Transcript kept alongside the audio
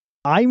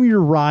I'm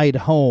your ride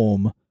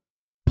home.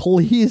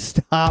 Please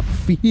stop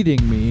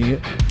feeding me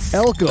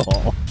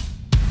alcohol.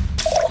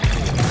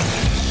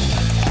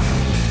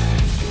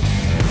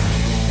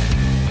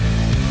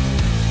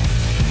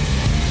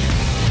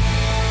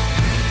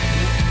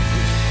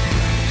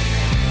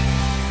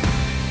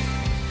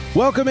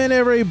 Welcome in,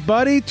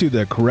 everybody, to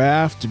the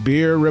Craft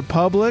Beer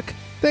Republic.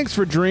 Thanks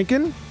for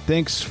drinking.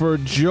 Thanks for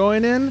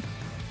joining.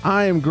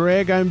 I am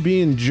Greg. I'm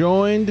being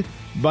joined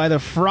by the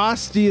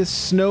frostiest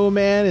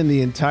snowman in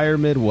the entire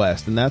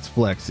Midwest, and that's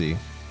Flexi.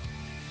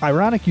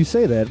 Ironic you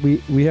say that.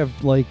 We have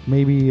like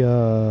maybe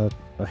a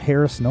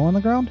hair of snow on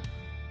the ground.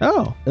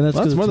 Oh, And that's,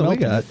 well, that's 'cause more it's than we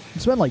melting. got.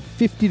 It's been like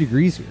 50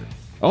 degrees here.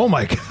 Oh,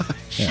 my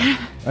gosh. Yeah.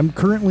 I'm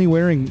currently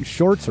wearing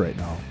shorts right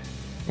now.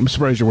 I'm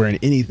surprised you're wearing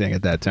anything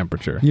at that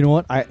temperature. You know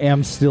what? I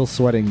am still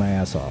sweating my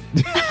ass off.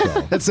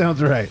 So, That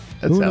sounds right.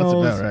 That who sounds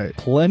knows? about right.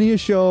 Plenty of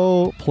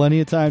show, plenty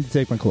of time to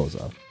take my clothes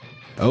off.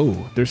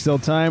 Oh, there's still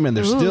time, and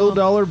there's still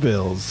dollar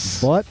bills.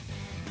 But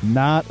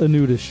not a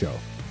nudist show.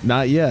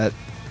 Not yet.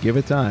 Give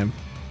it time.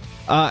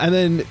 And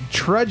then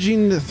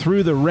trudging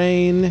through the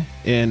rain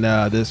in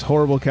this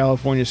horrible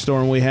California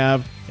storm we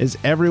have is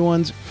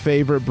everyone's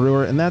favorite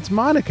brewer, and that's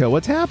Monica.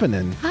 What's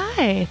happening?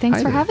 Hi, thanks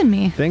Hi for there. having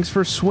me. Thanks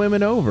for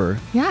swimming over.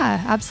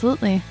 Yeah,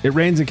 absolutely. It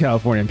rains in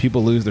California, and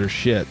people lose their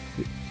shit.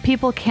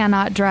 People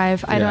cannot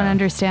drive. I don't Yeah.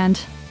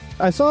 understand.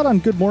 I saw it on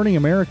Good Morning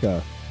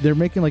America. They're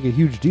making like a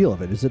huge deal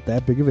of it. Is it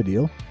that big of a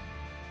deal?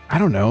 I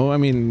don't know. I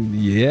mean,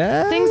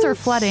 yeah. Things are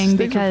flooding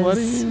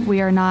because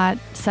we are not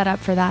set up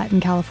for that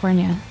in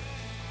California.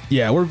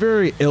 Yeah, we're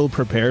very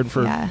ill-prepared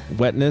for Yeah.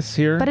 wetness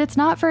here. But it's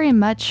not very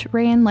much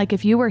rain. Like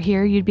if you were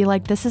here, you'd be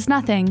like, this is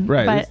nothing.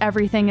 Right. But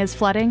everything is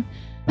flooding.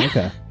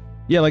 Okay.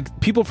 Yeah, like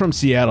people from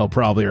Seattle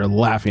probably are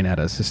laughing at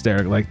us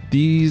hysterical. Like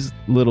these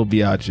little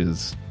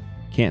biatches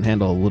can't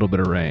handle a little bit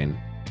of rain.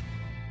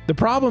 The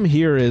problem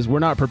here is we're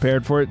not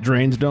prepared for it.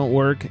 Drains don't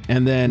work,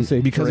 and then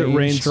Say because it drain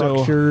rained so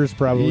structures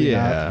probably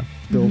yeah, not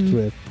built Mhm.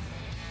 with.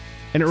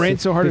 and it rained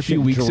so hard a few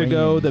sufficient weeks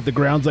ago drain. that the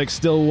ground's like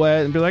still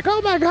wet, and be like,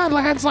 oh my god,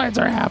 landslides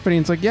are happening.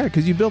 It's like, yeah,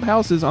 because you build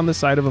houses on the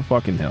side of a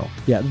fucking hill.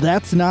 Yeah,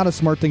 that's not a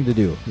smart thing to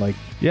do. Like,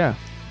 Yeah,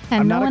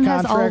 And I'm no not a one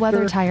has all-weather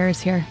contractor.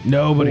 tires here.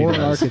 nobody or an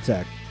does.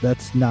 architect.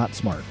 That's not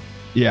smart.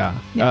 Yeah.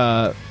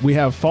 Yeah. We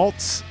have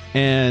faults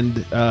and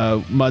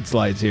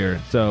mudslides here.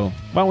 So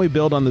why don't we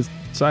build on the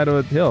side of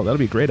a hill? That'll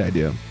be a great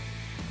idea.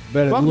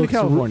 Bet it Welcome to looks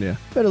California.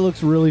 bet it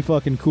looks really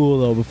fucking cool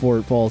though before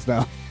it falls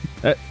down.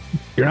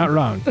 You're not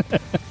wrong.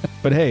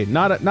 But hey,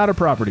 not a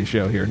property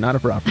show here. Not a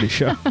property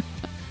show.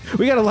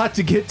 We got a lot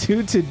to get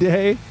to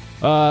today.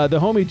 The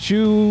homie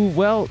Chew,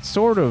 well,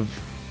 sort of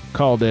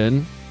called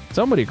in.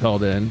 Somebody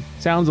called in.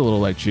 Sounds a little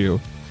like Chew.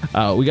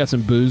 We got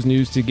some booze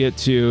news to get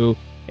to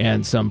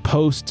and some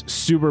post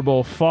Super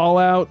Bowl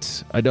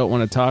fallout. I don't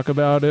want to talk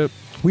about it.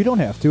 We don't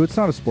have to. It's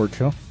not a sports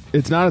show.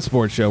 It's not a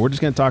sports show. We're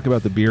just going to talk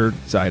about the beer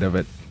side of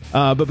it.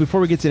 But before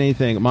we get to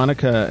anything,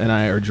 Monica and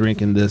I are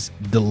drinking this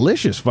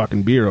delicious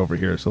fucking beer over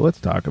here. So let's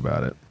talk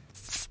about it.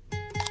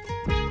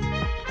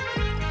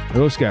 I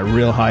almost got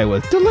real high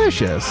with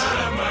delicious.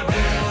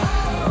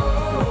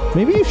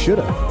 Maybe you should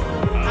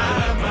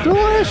have.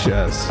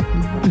 Delicious.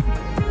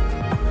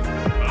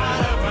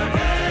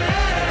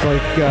 It's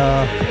like,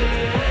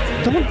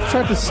 don't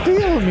try to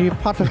steal me,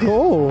 pot of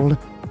gold.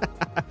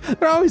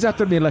 They're always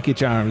after me, Lucky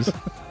Charms.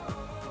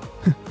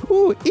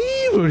 Ooh,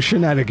 evil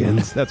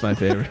shenanigans. That's my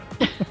favorite.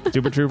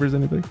 Super Troopers,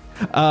 anything?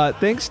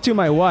 Thanks to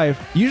my wife.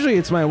 Usually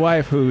it's my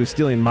wife who's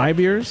stealing my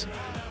beers.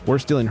 We're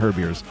stealing her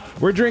beers.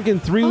 We're drinking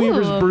Three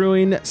Weavers Ooh.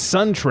 Brewing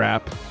Sun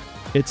Trap.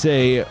 It's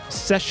a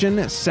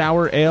session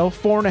sour ale,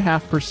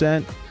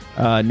 4.5%.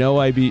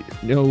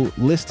 No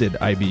listed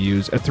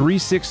IBUs. A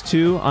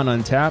 3.62 on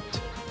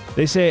Untapped.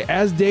 They say,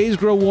 as days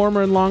grow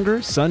warmer and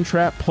longer, Sun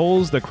Trap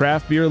pulls the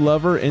craft beer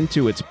lover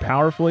into its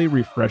powerfully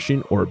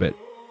refreshing orbit.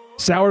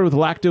 Soured with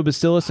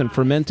lactobacillus and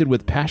fermented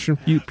with passion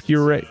fruit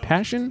puree.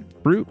 Passion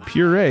fruit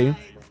puree?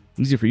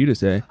 Easy for you to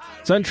say.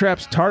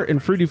 Suntrap's tart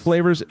and fruity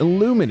flavors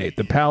illuminate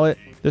the palate.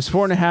 This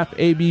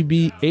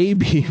 4.5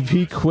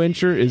 ABV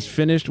quencher is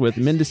finished with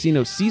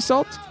Mendocino sea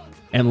salt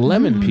and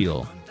lemon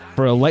peel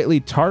for a lightly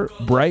tart,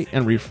 bright,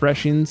 and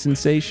refreshing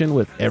sensation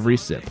with every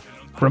sip.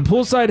 From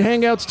poolside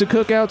hangouts to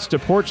cookouts to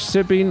porch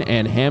sipping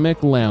and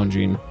hammock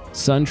lounging,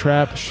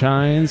 Suntrap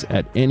shines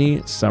at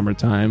any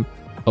summertime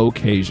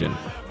occasion.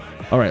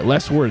 All right,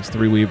 less words,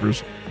 Three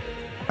Weavers.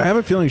 I have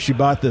a feeling she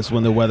bought this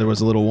when the weather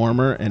was a little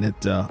warmer and it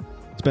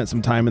spent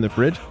some time in the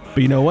fridge.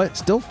 But you know what?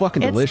 Still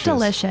fucking delicious. It's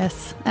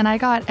delicious. And I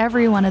got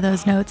every one of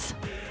those notes.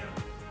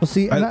 Well,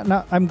 see,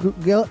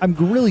 I'm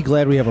really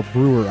glad we have a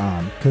brewer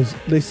on because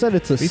they said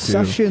it's a Me too.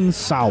 session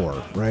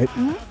sour, right?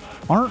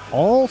 Aren't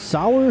all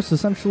sours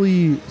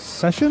essentially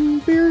session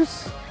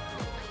beers?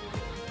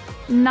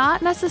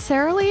 Not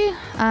necessarily.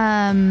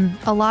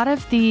 A lot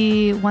of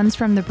the ones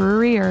from the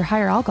brewery are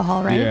higher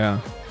alcohol, right? Yeah.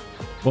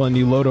 Well, and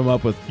you load them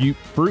up with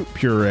fruit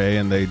puree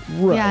and they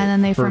Right. Yeah, and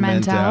then they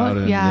ferment out.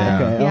 and-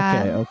 Yeah.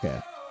 Yeah. Okay.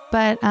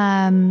 But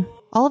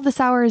all of the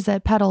sours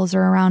at Petals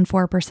are around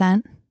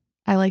 4%.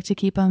 I like to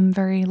keep them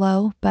very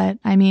low, but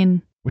I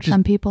mean, Which is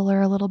some people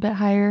are a little bit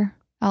higher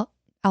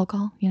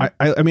alcohol. You know?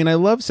 I mean, I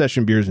love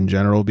session beers in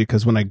general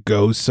because when I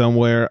go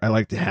somewhere, I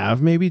like to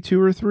have maybe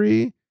 2 or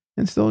 3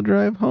 and still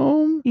drive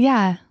home.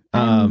 Yeah.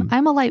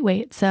 I'm a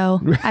lightweight,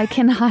 so I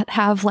cannot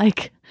have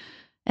like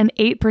an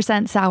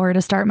 8% sour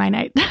to start my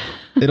night.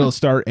 It'll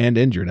start and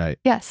end your night.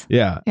 Yes.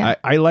 Yeah. Yeah.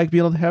 I like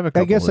being able to have a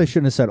couple. I guess I of-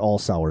 shouldn't have said all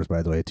sours,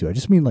 by the way, too. I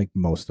just mean like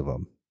most of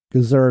them.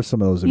 Because there are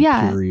some of those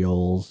Yeah.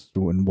 imperials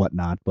and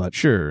whatnot, but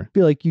Sure. I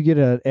feel like you get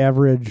an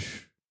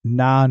average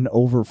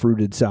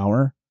non-overfruited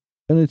sour,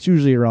 and it's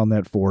usually around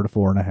that 4 to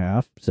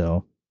 4.5.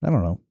 So I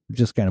don't know. It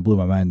just kind of blew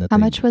my mind that How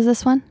they- much was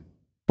this one?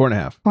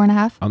 4.5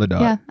 4.5? on the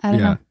dot. Yeah, I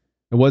don't know.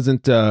 It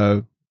wasn't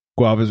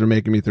guavas are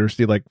making me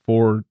thirsty like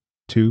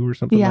 4.2 or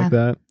something Yeah. like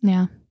that.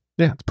 Yeah.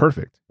 Yeah, it's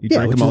perfect. You yeah,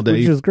 drink which them all is, day.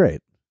 which is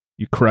great.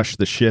 You crush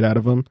the shit out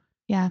of them.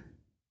 Yeah.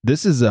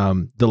 This is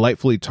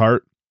delightfully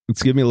tart.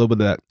 It's giving me a little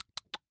bit of that.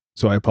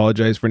 So I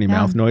apologize for any Yeah.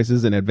 mouth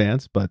noises in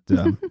advance, but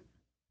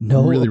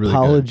No Really, really good.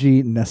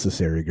 apology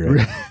necessary,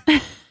 Greg.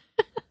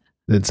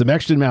 then some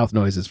extra mouth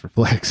noises for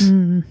Flex.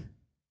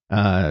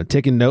 Mm.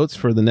 Taking notes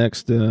for the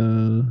next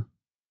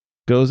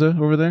Goza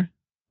over there.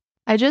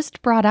 I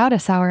just brought out a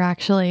sour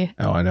actually.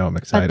 Oh, I know. I'm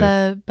But excited.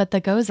 the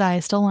Goza, I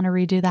still want to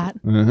redo that.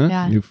 Uh-huh.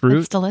 Yeah. New fruit.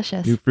 It's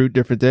delicious. New fruit,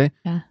 different day.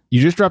 Yeah.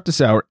 You just dropped a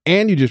sour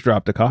and you just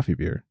dropped a coffee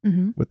beer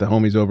hmm with the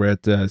homies over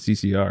at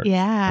CCR.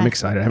 Yeah. I'm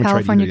excited. I haven't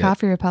California tried either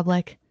Coffee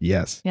Republic. yet.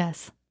 Yes.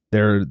 Yes.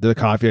 They're the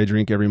coffee I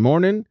drink every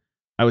morning.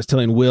 I was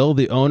telling Will,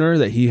 the owner,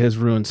 that he has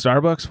ruined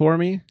Starbucks for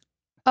me.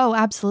 Oh,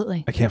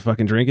 absolutely. I can't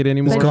fucking drink it This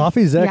anymore.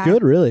 coffee's that Yeah.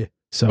 good, really?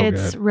 So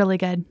It's good. really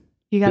good.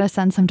 You got to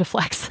send some to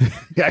Flex.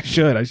 Yeah,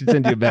 I should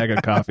send you a bag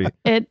of coffee.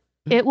 It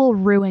will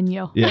ruin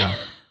you. Yeah.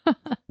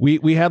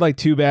 We had like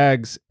 2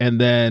 bags,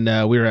 and then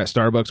we were at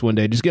Starbucks one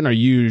day just getting our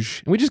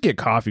huge, and we just get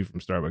coffee from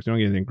Starbucks. We don't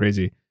get anything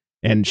crazy.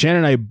 And Shannon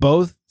and I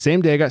both,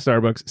 same day, got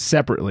Starbucks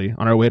separately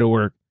on our way to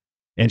work.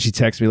 And she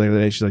texted me later that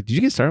day. She's like, "Did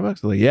you get Starbucks?" I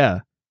was like, "Yeah."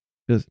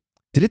 She goes,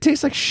 "Did it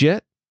taste like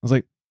shit?" I was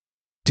like,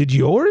 "Did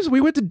yours?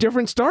 We went to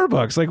different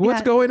Starbucks. Like, what's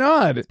Yeah. going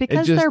on?" It's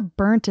because it just, they're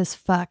burnt as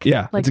fuck.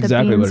 Yeah, Like that's the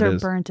exactly beans what it are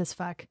is. burnt as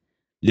fuck.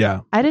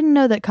 yeah. I didn't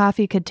know that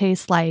coffee could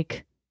taste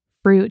like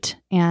fruit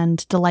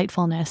and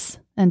delightfulness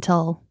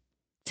until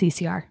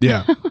CCR.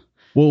 Yeah.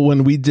 Well,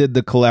 when we did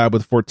the collab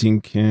with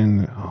 14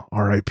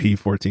 RIP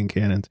 14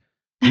 Cannons,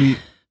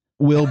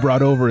 Will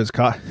brought over his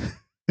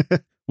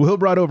Will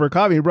brought over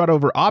coffee. He brought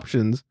over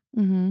options,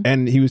 hmm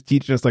and he was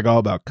teaching us like all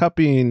about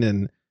cupping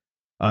and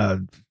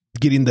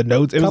getting the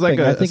notes. It was like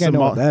Cupping, a I think I know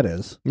what that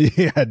is.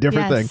 yeah,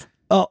 different thing.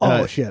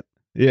 Oh, shit.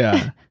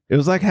 Yeah, it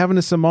was like having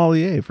a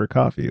sommelier for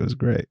coffee. It was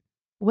great.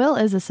 Will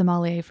is a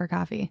sommelier for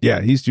coffee.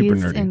 Yeah, he's super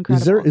He's nerdy.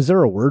 incredible. Is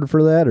there a word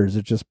for that, or is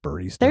it just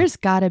barista? There's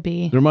gotta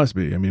be. There must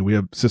be. I mean, we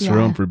have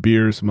Cicerone Yeah. for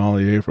beer,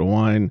 sommelier for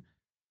wine.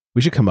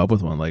 We should come up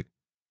with one like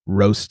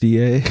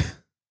roastier.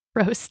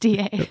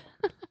 Roastier.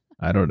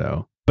 I don't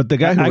know. But the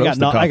guy who I roasts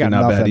the got coffee, not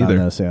bad nothing on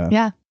either. this, yeah.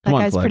 Yeah, that Come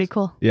on, guy's Flex. pretty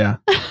cool. Yeah.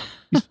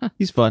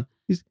 He's fun.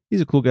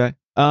 He's a cool guy.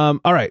 All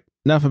right.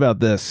 Enough about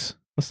this.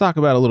 Let's talk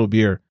about a little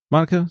beer.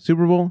 Monica,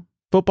 Super Bowl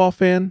football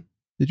fan?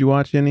 Did you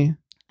watch any?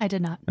 I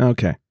did not.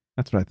 Okay.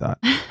 That's what I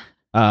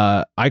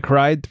thought. I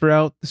cried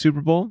throughout the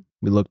Super Bowl.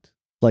 We looked.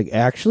 Like,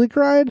 actually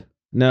cried?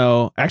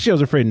 No, actually, I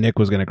was afraid Nick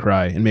was going to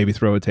cry and maybe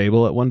throw a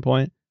table at one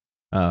point.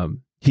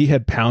 He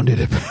had pounded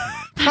it.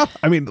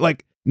 I mean,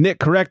 like, Nick,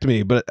 correct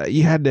me, but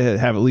he had to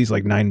have at least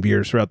like 9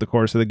 beers throughout the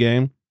course of the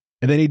game.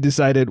 And then he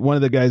decided, one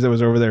of the guys that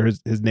was over there,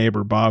 his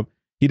neighbor, Bob,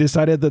 he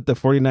decided that the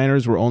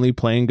 49ers were only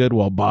playing good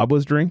while Bob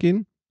was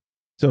drinking.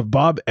 So if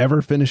Bob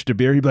ever finished a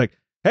beer, he'd be like,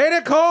 "Hey,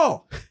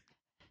 Nicole,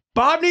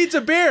 Bob needs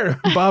a beer."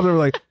 Bob would be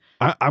like,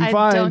 I'm I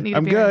fine. don't need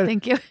I'm a beer. good.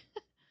 Thank you.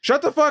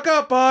 Shut the fuck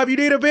up, Bob. You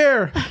need a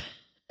beer.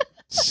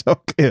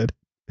 So good.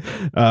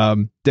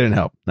 Didn't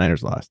help.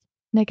 Niners lost.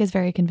 Nick is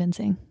very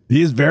convincing.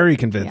 He is very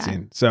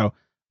convincing. So,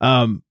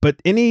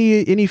 but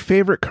any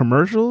favorite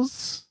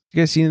commercials?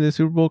 You guys seen the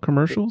Super Bowl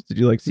commercials? Did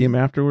you like see them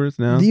afterwards?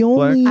 No. The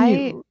only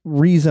I-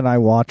 reason I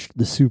watched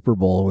the Super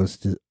Bowl was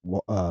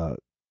to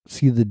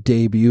see the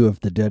debut of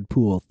the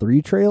Deadpool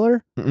 3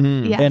 trailer.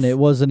 Mm-mm. Yes. And it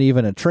wasn't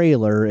even a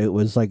trailer. It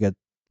was like a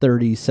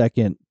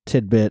 30-second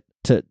tidbit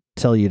to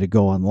tell you to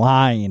go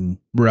online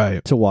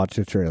Right. to watch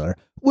the trailer,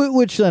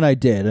 which then I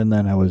did. And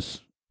then I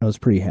was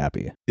pretty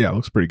happy. Yeah, it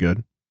looks pretty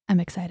good. I'm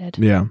excited.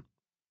 Yeah.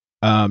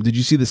 Did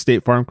you see the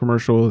State Farm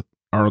commercial with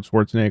Arnold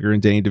Schwarzenegger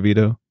and Danny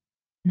DeVito?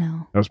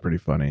 No. That was pretty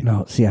funny.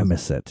 No, see, I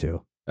missed that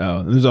too.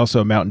 Oh, there's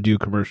also a Mountain Dew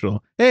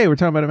commercial. Hey, we're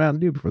talking about a Mountain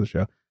Dew before the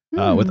show.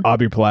 With Hmm.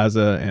 Aubrey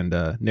Plaza and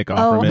Nick Oh,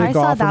 Offerman. I Nick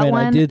saw Offerman, that I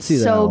one. did see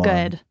that so one.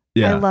 good.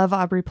 Yeah. I love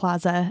Aubrey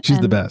Plaza. She's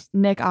the and best.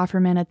 Nick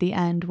Offerman at the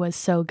end was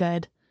so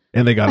good.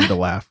 And they got him to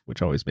laugh,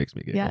 which always makes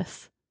me giggle.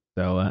 Yes.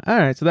 So, all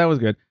right. So that was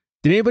good.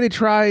 Did anybody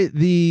try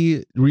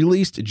the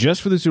released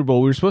just for the Super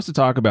Bowl? We were supposed to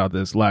talk about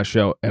this last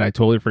show, and I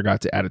totally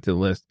forgot to add it to the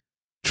list.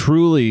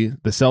 Truly,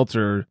 the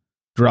seltzer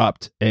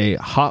dropped a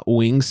hot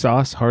wing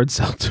sauce hard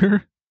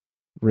seltzer.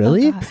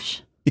 Really? Oh,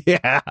 gosh.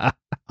 Yeah.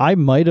 I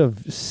might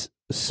have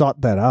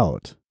sought that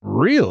out.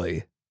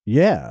 Really?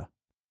 Yeah.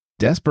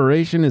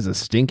 Desperation is a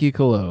stinky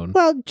cologne.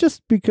 Well,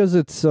 just because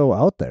it's so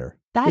out there.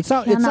 That It's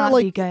not- cannot it's not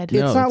like- be good. It's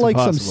No, not it's like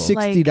impossible. some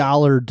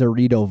 $60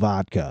 Dorito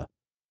vodka.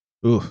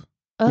 Oof.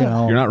 Ugh. You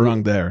know, You're not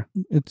wrong there.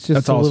 It's just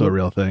That's also a little-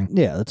 real thing.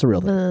 Yeah, that's a real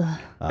thing. Ugh.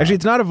 Actually,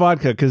 it's not a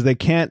vodka because they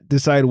can't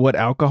decide what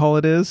alcohol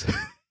it is.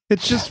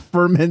 It's just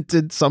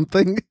fermented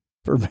something.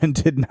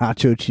 fermented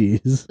nacho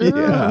cheese.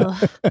 Yeah.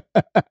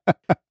 Ugh.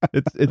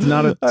 It's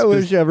not a. I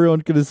wish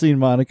everyone could have seen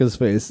Monica's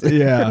face.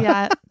 Yeah.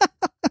 Yeah.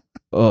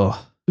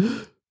 Oh,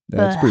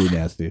 That's Ugh. pretty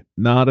nasty.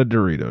 not a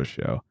Dorito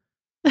show.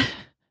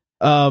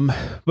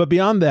 But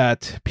beyond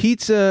that,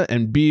 pizza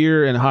and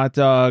beer and hot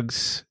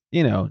dogs,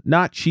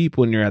 not cheap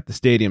when you're at the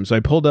stadium. So I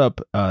pulled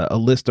up a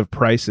list of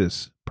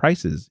prices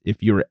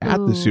if you were at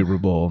the Ooh. Super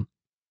Bowl,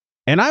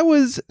 and I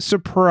was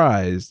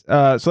surprised.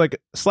 So like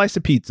a slice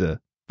of pizza,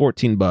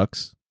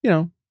 $14.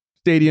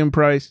 Stadium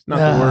price, not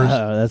the worst.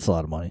 That's a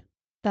lot of money.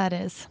 That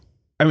is.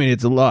 I mean,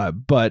 it's a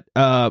lot, but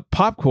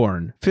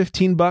popcorn,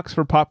 $15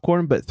 for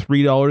popcorn, but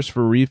 $3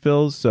 for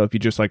refills. So if you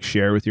just like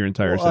share with your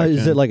entire Well, section,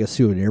 is it like a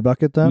souvenir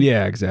bucket then?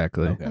 yeah,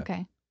 exactly. Okay.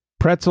 Okay.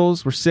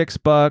 Pretzels were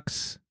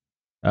 $6.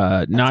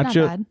 That's not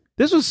Nacho. bad.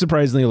 This was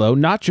surprisingly low.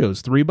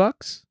 Nachos,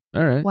 $3.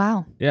 All right.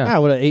 Wow. Yeah. I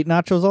would have ate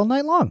nachos all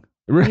night long.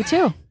 Me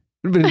too.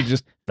 Been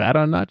just fat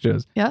on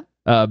nachos. Yep.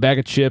 Bag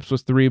of chips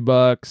was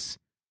 $3.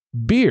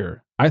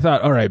 Beer. I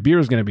thought, all right, beer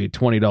was going to be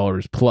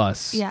 $20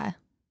 plus. Yeah.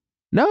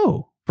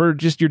 No, for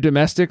just your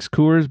domestics,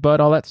 Coors, Bud,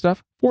 all that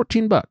stuff,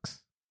 $14.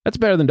 That's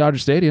better than Dodger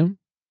Stadium.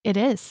 It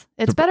is.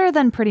 It's better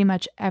than pretty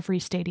much every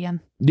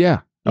stadium.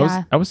 Yeah.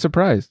 Yeah. I was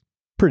surprised.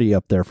 Pretty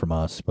up there from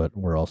us, but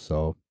we're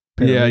also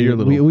Yeah, you're a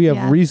little- we have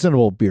Yeah.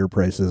 reasonable beer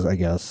prices, I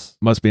guess.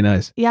 Must be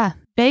nice. Yeah.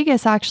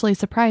 Vegas actually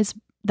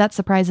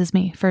surprises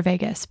me for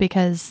Vegas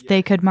because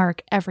they could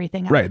mark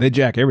everything up. Right. They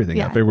jack everything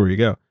Yeah. up everywhere you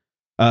go.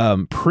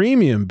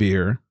 Premium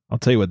beer, I'll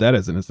tell you what that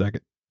is in a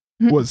second,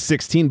 was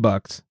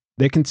 $16.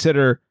 They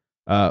consider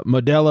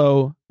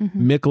Modelo, Mhm.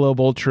 Michelob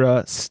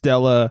Ultra,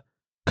 Stella,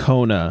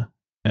 Kona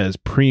as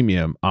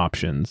premium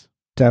options.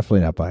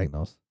 Definitely not buying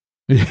those.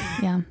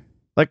 Yeah.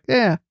 Like,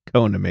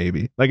 Kona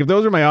maybe. Like if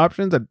those are my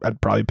options,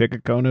 I'd probably pick a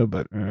Kona,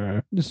 but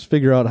Just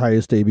figure out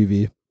highest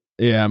ABV.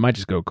 yeah, I might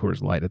just go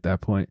Coors Light at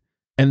that point.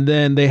 And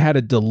then they had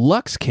a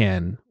deluxe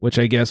can, which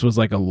I guess was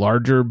like a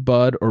larger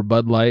Bud or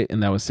Bud Light,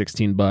 and that was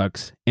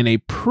 $16. And a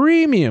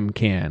premium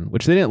can,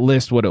 which they didn't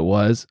list what it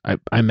was. I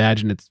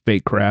imagine it's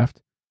Fake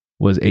Craft,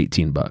 was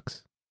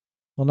 $18.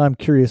 Well, now I'm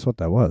curious what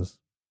that was.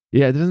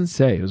 Yeah, it doesn't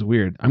say. It was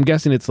weird. I'm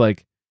guessing it's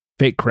like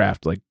Fake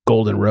Craft, like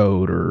Golden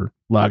Road or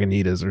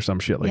Lagunitas or some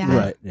shit like Yeah. that.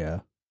 Right, yeah.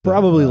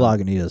 Probably Uh,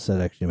 Lagunitas.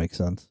 That actually makes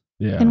sense.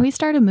 Yeah. Can we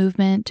start a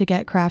movement to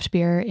get craft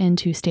beer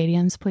into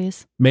stadiums,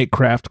 please? Make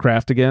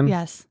craft again?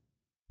 Yes.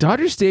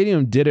 Dodger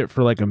Stadium did it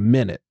for like a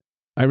minute.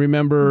 I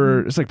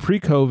remember it's like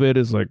pre-COVID,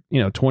 is like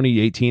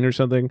 2018 or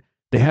something.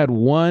 They had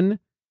one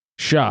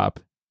shop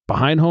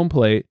behind home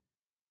plate,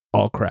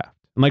 all craft,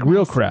 and like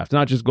real Nice. craft,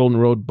 not just Golden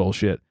Road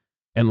bullshit.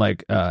 And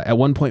like at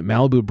one point,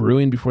 Malibu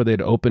Brewing, before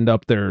they'd opened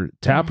up their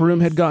tap room,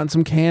 had Nice. gotten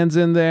some cans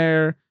in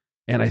there,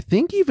 and I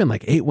think even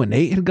like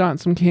 818 had gotten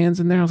some cans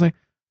in there. I was like,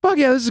 "Fuck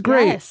yeah, this is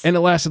great!" Yes. And it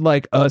lasted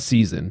like a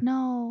season.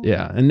 No.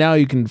 Yeah, and now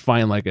you can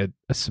find like a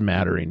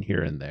smattering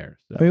here and there.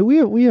 So. I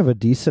mean, we have a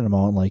decent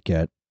amount like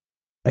at.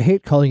 I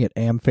hate calling it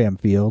AmFam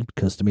Field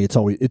because to me it's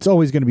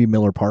always going to be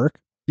Miller Park.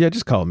 Yeah,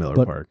 just call it Miller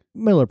But- Park.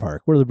 Miller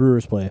Park, where the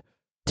Brewers play.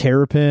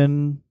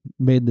 Terrapin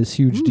made this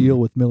huge deal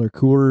with Miller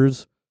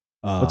Coors.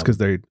 That's because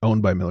they're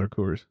owned by Miller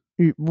Coors.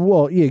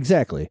 Well, yeah,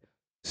 exactly.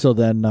 So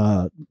then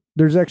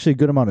there's actually a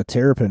good amount of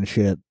Terrapin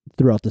shit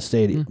throughout the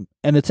stadium,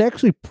 and it's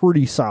actually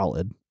pretty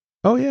solid.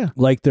 Oh yeah.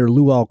 Like their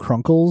Luau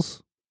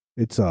Crunkles,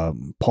 it's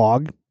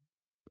Pog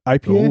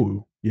IPA.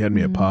 Oh, you had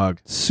me at Mm. Pog.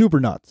 Super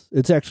nuts.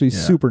 It's actually Yeah.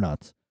 super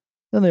nuts.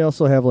 Then they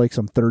also have like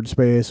some Third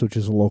Space, which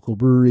is a local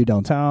brewery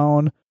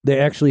downtown. They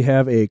actually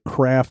have a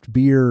craft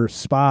beer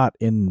spot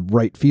in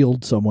right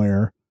field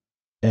somewhere,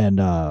 and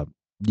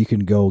you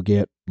can go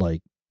get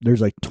like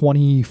there's like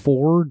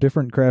 24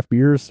 different craft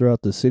beers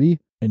throughout the city,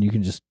 and you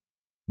can just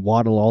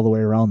waddle all the way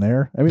around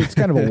there. I mean, it's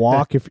kind of a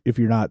walk if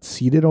you're not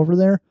seated over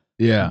there,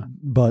 Yeah.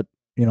 but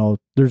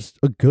there's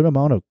a good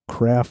amount of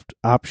craft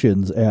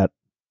options at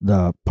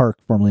the park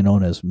formerly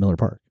known as Miller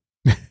Park.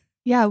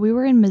 Yeah, we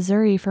were in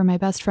Missouri for my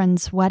best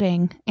friend's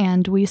wedding,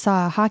 and we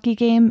saw a hockey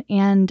game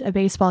and a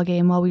baseball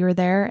game while we were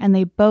there, and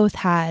they both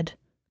had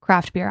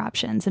craft beer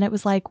options. And it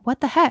was like,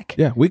 what the heck?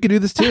 Yeah, we could do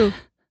this too.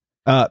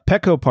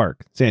 Petco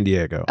Park, San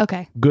Diego.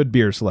 Okay. Good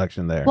beer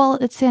selection there. Well,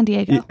 it's San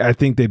Diego. I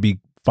think they'd be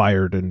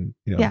fired and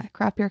Yeah,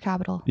 craft beer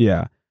capital.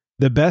 Yeah.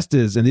 The best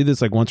is, and they do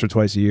this like once or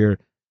twice a year,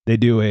 they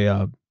do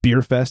a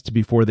beer fest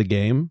before the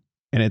game,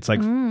 and it's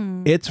like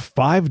it's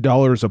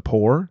 $5 a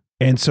pour.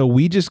 And so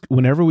we just,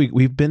 whenever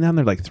we've been down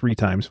there like 3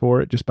 times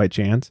for it, just by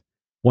chance,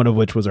 one of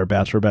which was our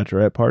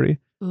bachelorette party.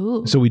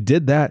 Ooh. So we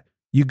did that.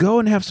 You go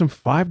and have some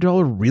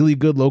 $5 really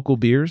good local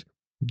beers,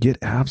 get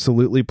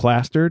absolutely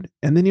plastered,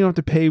 and then you don't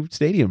have to pay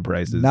stadium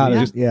prices.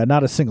 Not You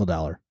not a single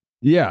dollar.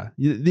 yeah.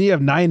 You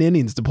have 9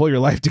 innings to pull your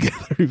life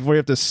together before you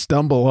have to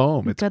stumble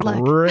home. It's Good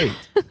luck. great.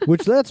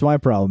 Which that's my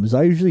problem is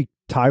I usually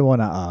tie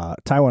one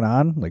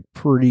on like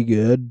pretty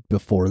good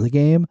before the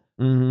game,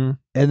 Mm-hmm.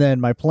 And then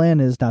my plan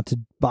is not to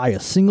buy a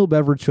single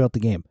beverage throughout the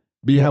game.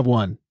 But you have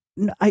one.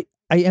 I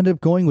end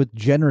up going with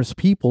generous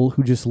people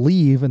who just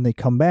leave and they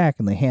come back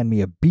and they hand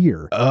me a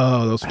beer.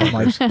 Oh, those I'm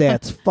like,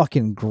 that's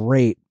fucking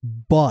great,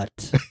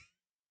 but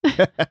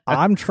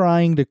I'm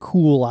trying to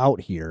cool out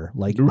here.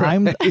 Like,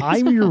 Right.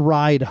 I'm your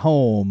ride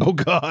home. Oh,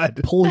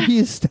 God.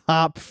 Please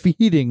stop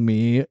feeding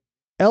me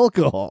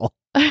alcohol.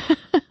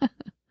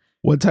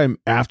 One time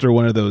after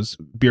one of those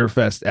beer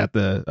fests at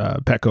the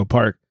Petco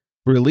Park,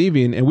 we were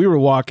leaving and we were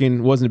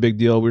walking. Wasn't a big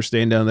deal. We were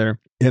staying down there.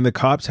 And the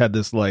cops had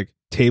this like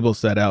table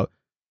set out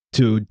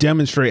to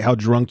demonstrate how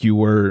drunk you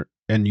were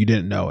and you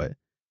didn't know it.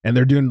 And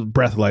they're doing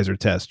breathalyzer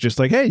tests. Just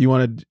like, hey, you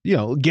want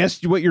to,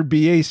 guess what your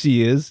BAC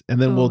is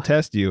and then we'll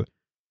test you.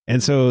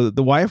 And so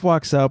the wife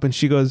walks up and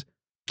she goes,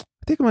 I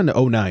think I'm on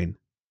the 09.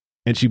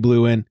 And she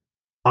blew in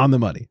on the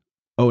money,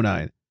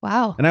 09.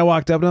 Wow. And I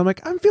walked up and I'm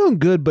like, I'm feeling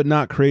good, but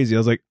not crazy. I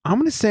was like, I'm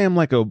going to say I'm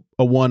like a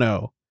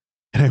 1-0.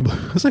 And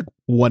I was like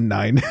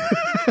 1-9.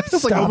 It's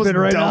like Stop almost it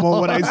right double now.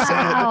 what I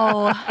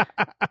Wow.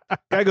 said.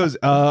 Guy goes,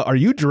 are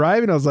you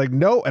driving? I was like,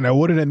 no. And I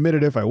wouldn't admit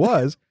it if I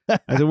was. I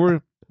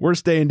said, we're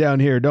staying down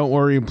here. Don't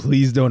worry. And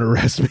please don't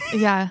arrest me.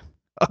 Yeah.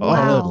 Oh,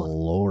 Wow. Good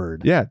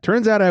Lord. yeah.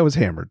 Turns out I was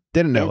hammered.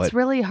 Didn't know It's it.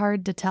 really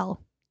hard to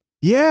tell.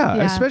 Yeah.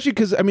 Yeah. Especially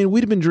because, I mean,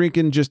 we'd have been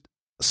drinking just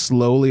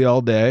slowly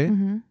all day.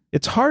 Hmm.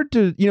 It's hard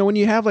to, when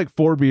you have like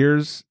 4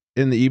 beers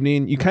in the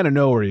evening, you kind of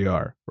know where you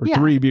are, or Yeah.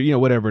 3 beers,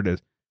 whatever it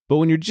is. But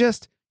when you're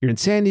in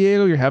San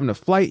Diego, you're having a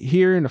flight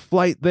here and a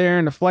flight there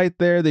and a flight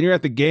there. Then you're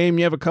at the game,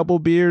 you have a couple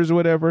beers or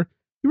whatever.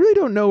 You really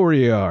don't know where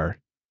you are.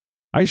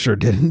 I sure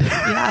didn't.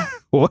 Yeah.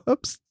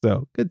 Whoops.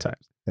 So good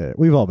times. Yeah,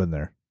 we've all been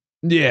there.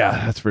 Yeah,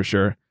 that's for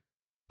sure.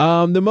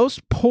 The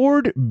most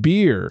poured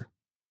beer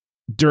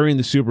during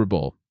the Super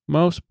Bowl.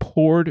 Most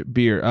poured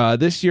beer.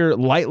 This year,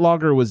 light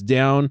lager was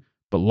down,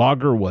 but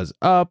lager was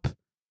up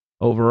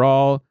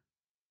overall.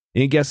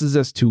 Any guesses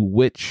as to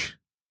which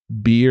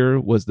beer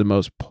was the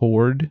most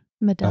poured?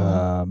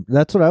 Modelo.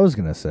 That's what I was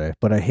going to say,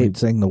 but I hate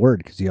saying the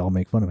word because you all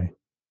make fun of me.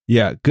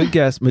 Yeah, good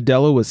guess.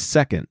 Modelo was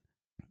second.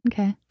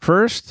 Okay.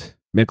 First,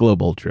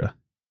 Michelob Ultra.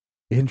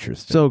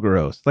 Interesting. So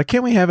gross. Like,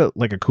 can't we have it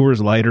like a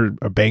Coors Light or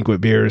a banquet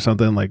beer or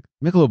something? Like,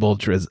 Michelob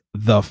Ultra is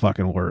the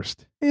fucking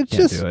worst. It's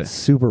Can't just do it.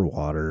 super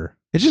water.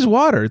 It's just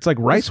water. It's like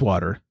rice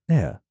water.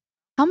 Yeah.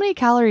 How many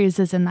calories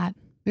is in that?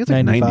 I think it's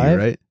like 90, 95?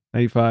 right?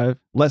 95?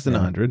 Less than Yeah.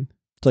 100.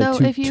 It's like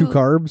So if two you-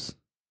 carbs.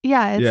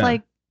 Yeah, it's Yeah.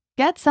 like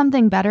get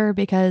something better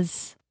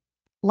because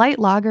light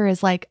lager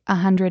is like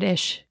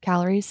 100-ish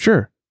calories.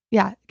 Sure.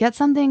 Yeah, get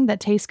something that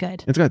tastes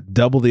good. It's got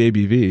double the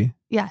ABV.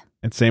 Yeah.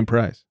 And same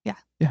price. Yeah.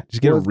 Yeah.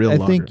 Just get Well, a real I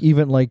lager. think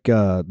even like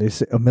they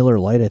say a Miller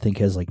Lite, I think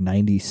has like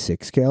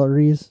 96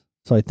 calories.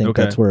 So I think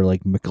Okay. that's where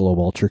like Michelob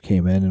Ultra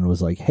came in and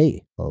was like,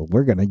 "Hey, well,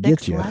 we're gonna get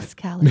 6 you." less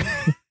calories.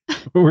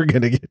 We're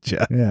going to get you.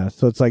 Yeah.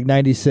 So it's like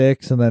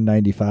 96 and then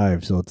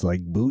 95. So it's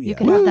like booyah. You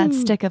can have that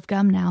stick of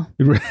gum now.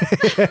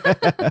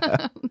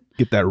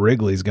 Get that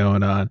Wrigley's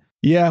going on.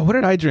 Yeah, what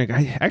did I drink?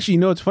 Actually,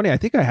 it's funny. I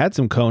think I had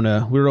some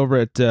Kona. We were over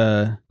at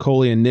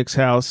Coley and Nick's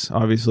house.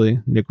 Obviously,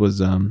 Nick was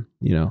in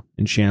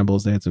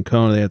shambles. They had some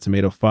Kona. They had some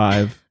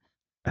 805.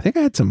 I think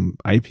I had some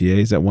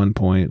IPAs at one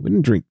point. We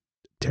didn't drink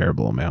a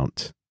terrible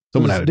amount.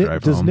 Someone had to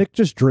drive Does home. Nick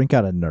just drink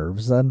out of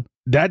nerves then?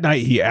 That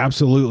night, he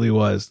absolutely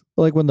was.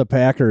 Like when the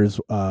Packers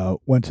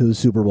went to the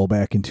Super Bowl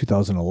back in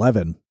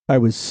 2011, I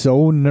was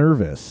so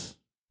nervous.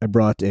 I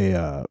brought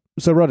a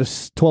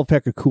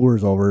 12-pack of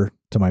Coolers over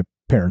to my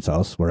parents'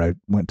 house where I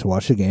went to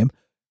watch the game,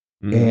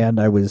 Mm. and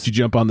Did you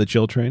jump on the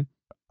chill train?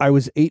 I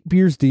was 8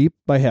 beers deep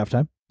by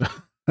halftime.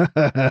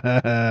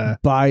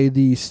 By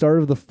the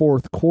start of the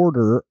fourth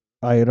quarter,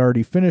 I had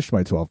already finished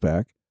my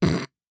 12-pack,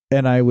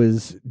 and I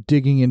was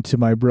digging into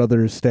my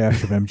brother's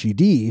stash of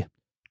MGD.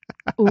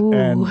 Ooh.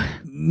 And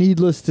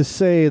needless to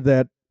say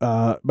that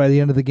by the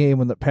end of the game,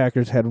 when the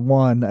Packers had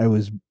won, I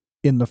was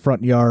in the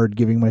front yard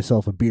giving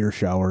myself a beer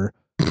shower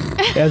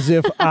as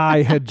if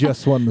I had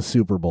just won the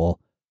Super Bowl.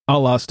 A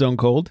la Stone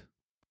Cold?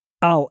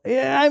 Oh,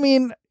 yeah, I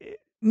mean,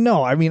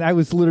 I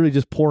was literally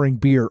just pouring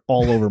beer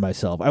all over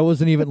myself. I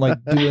wasn't even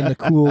like doing the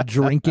cool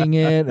drinking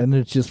it and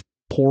it's just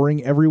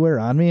pouring everywhere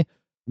on me.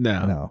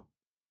 No.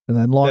 And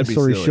then long That'd be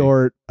story silly.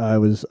 short, I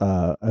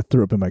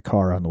threw up in my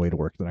car on the way to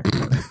work the next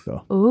morning.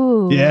 So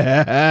Ooh.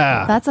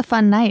 Yeah. That's a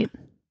fun night.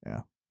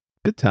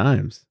 Good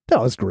times. that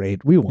was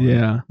great. We won.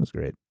 Yeah. It was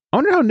great. I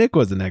wonder how Nick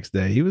was the next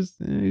day. He was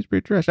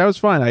pretty trash. I was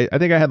fine. I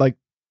think I had like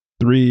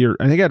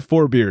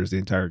 4 beers the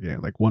entire game,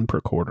 like 1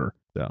 per quarter.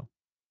 So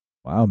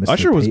Wow. Mr.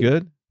 Usher was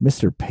good.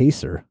 Mr.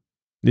 Pacer.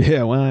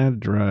 Yeah, well, I had to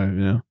drive,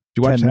 Did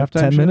you watch 10, halftime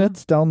 10 show?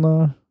 minutes down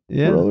the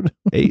Yeah. road.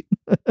 8.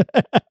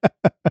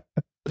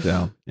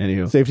 So,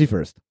 anywho. Safety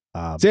first.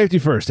 Safety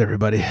first,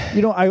 everybody.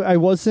 I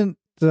wasn't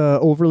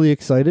overly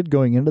excited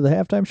going into the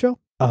halftime show.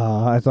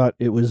 I thought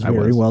it was I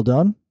very was. well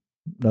done.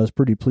 I was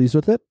pretty pleased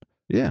with it.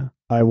 Yeah.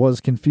 I was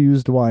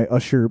confused why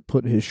Usher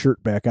put his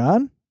shirt back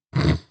on.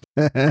 I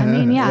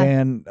mean, yeah.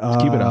 And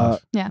Keep it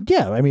off.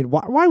 Yeah, I mean,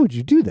 why would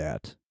you do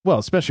that? Well,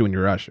 especially when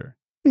you're Usher.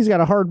 He's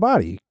got a hard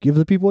body. Give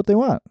the people what they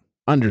want,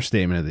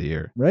 Understatement of the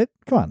year. right?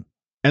 Come on.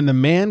 And the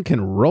man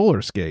can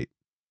roller skate.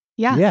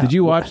 Yeah. Yeah. Did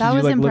you watch? That Did you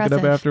was like look it up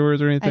impressive.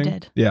 afterwards or anything?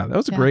 did. Yeah, that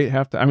was a Yeah. great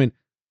halftime. I mean,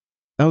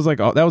 that was like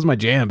that was my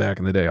jam back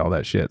in the day. All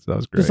that shit. So that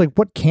was great. Just like,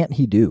 what can't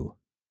he do?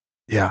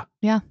 yeah,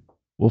 Yeah.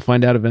 We'll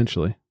find out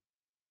eventually.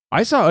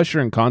 I saw Usher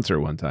in concert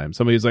one time.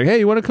 Somebody was like, "Hey,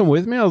 you want to come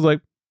with me?" I was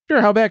like,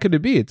 "Sure." How bad could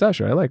it be? It's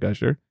Usher. I like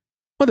Usher.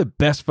 One of the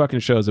best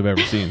fucking shows I've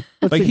ever seen.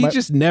 Let's Like see, he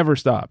just never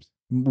stops.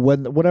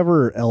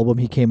 Whatever album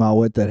he came out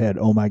with that had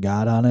 "Oh My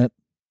God" on it,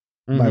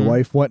 my Mhm.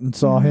 wife went and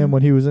saw him Mhm.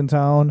 when he was in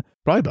town.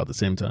 Probably about the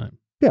same time.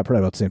 Yeah, probably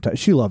about the same time.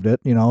 She loved it,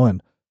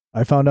 and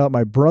I found out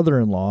my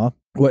brother-in-law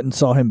went and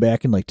saw him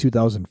back in like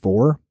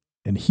 2004,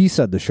 and he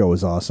said the show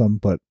was awesome,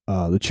 but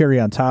the cherry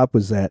on top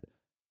was that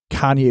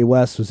Kanye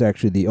West was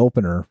actually the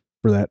opener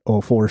for that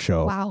 04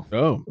 show. Wow.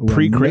 Oh, When-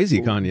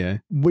 pre-crazy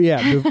Kanye. Well,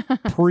 yeah,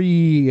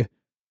 pre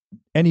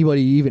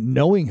anybody even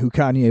knowing who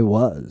Kanye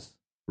was.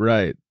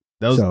 Right.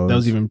 That was So that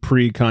was it's- even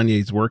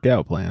pre-Kanye's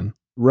workout plan.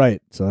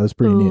 Right, so that was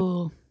pretty neat.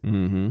 Ooh,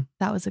 Mm-hmm.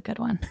 that was a good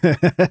one.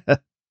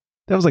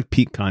 That was like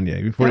peak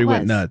Kanye before he It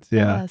went was. nuts. It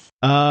Yeah. was.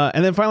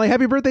 And then finally,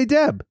 happy birthday,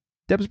 Deb.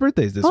 Deb's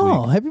birthday's this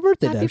Oh, week. happy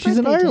birthday, Happy Deb. She's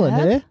in birthday, Ireland,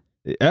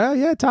 Deb. eh?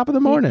 Yeah, top of the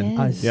morning.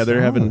 It is. Yeah, they're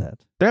saw having- that.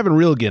 They're having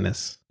real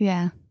Guinness.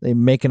 Yeah. They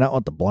making out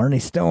with the Blarney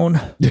Stone.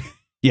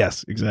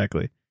 Yes,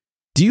 exactly.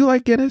 Do you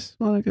like Guinness,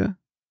 Monica?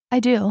 I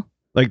do.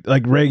 Like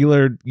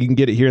regular, you can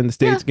get it here in the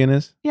States,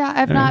 Guinness? Yeah.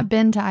 I've All not right.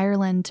 been to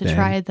Ireland to Dang.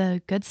 try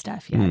the good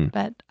stuff yet, Mm.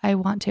 but I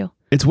want to.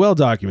 It's well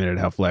documented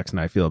how Flex and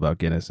I feel about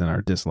Guinness and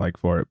our dislike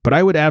for it. But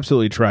I would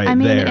absolutely try it I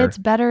mean, there. it's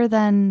better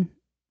than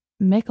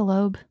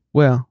Michelob.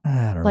 Well,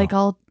 I don't Like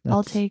know.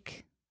 I'll That's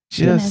take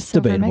just Guinness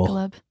over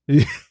debatable.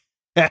 Michelob.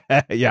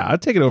 yeah, I'll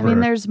take it over. I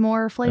mean, there's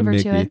more flavor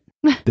to Mickey.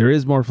 it. There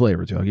is more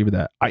flavor to it. I'll give you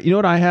that. You know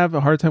what I have a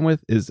hard time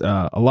with is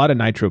a lot of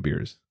nitro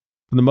beers.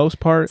 For the most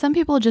part, Some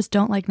people just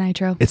don't like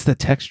nitro. it's the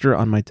texture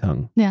on my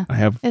tongue. Yeah. I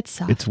have. It's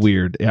soft. It's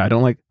weird. Yeah,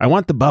 I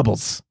want the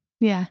bubbles,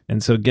 Yeah.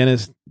 and so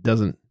Guinness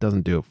doesn't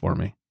do it for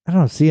me. I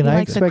don't know. See, You and I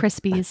like the expect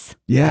Crispies.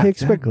 Yeah, I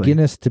expect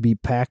Guinness to be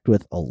packed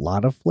with a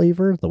lot of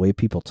flavor. The way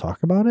people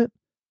talk about it,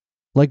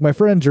 like my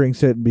friend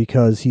drinks it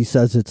because he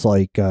says it's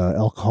like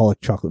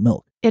alcoholic chocolate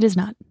milk, It is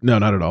not. No,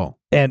 not at all.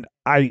 and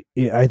I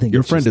think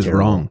Your it's friend just is terrible.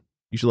 wrong.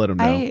 You should let him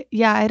know.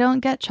 I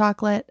don't get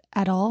chocolate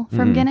at all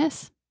from Mm.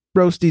 Guinness.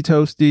 Roasty,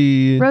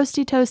 toasty.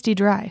 Roasty, toasty,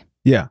 dry.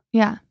 Yeah,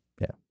 Yeah.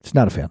 Yeah, it's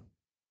not a fan.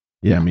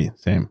 yeah, me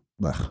same.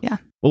 Ugh.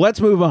 Well,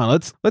 let's move on.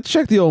 Let's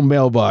check the old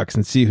mailbox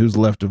and see who's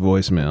left a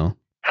voicemail.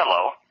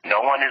 Hello,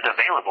 no one is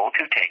available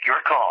to take your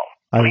call.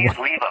 I Please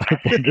wo- leave a I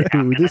message wonder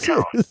who after this the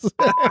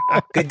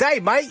tone. is. Good day,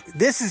 mate.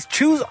 This is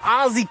Chew's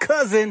Aussie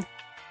cousin,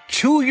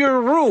 Chew Your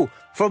Roo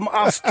from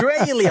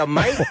Australia,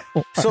 mate.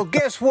 So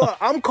guess what?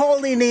 I'm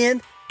calling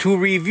in to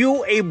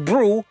review a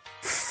brew,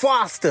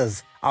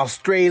 Foster's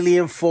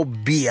Australian for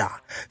beer.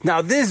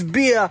 Now, this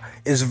beer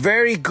is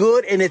very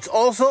good and it's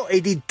also a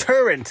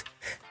deterrent.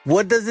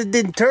 What does it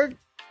deter?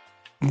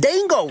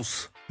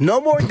 Dingoes. No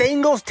more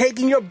dingoes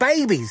taking your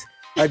babies.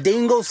 A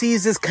dingo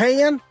sees this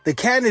can. The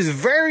can is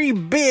very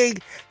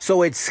big,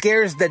 so it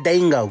scares the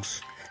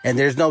dingoes. And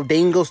there's no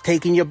dingoes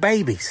taking your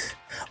babies.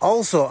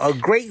 Also, a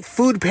great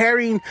food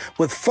pairing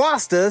with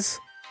Foster's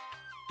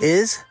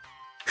is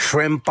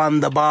shrimp on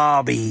the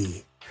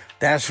barbie.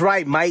 That's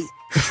right, mate.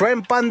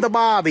 Shrimp on the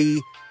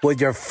barbie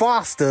with your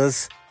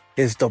Foster's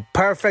is the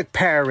perfect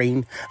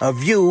pairing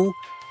of you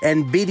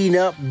and beating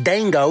up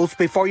dingoes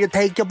before you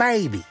take your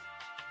baby.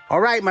 All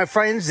right, my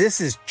friends, this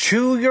is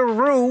Chew Your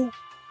Roo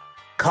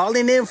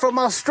calling in from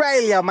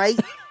Australia, mate.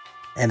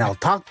 And I'll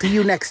talk to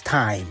you next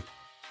time.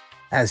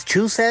 As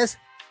Chew says,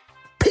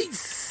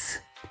 peace,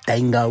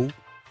 dingo.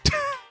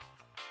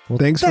 Well,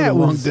 Thanks for the that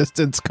long was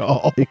distance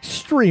call.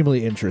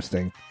 extremely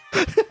interesting.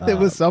 It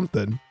was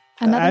something.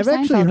 Another I've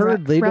actually Seinfeld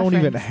heard they don't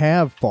even reference.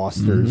 have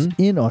Foster's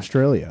Mm-hmm. in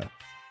Australia.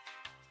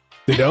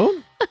 They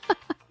don't?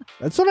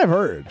 That's what I've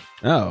heard.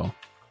 Oh.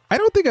 I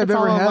don't think I've It's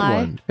ever all a had lie.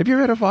 one. Have you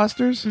ever had a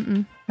Foster's?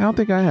 Mm-mm. I don't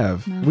think I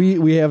have. No.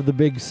 We have the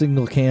big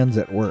single cans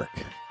at work.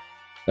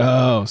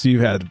 Oh, so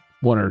you've had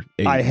one or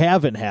 8. I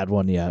haven't had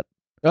one yet.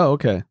 Oh,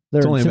 okay. They're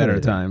It's only a matter of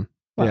intimidating. time.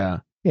 Well, yeah.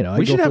 You know, I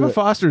We go should have for a the-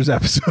 Foster's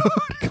episode.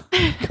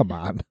 Come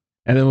on.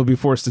 And then we'll be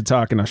forced to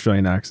talk in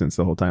Australian accents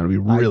the whole time. It'll be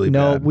really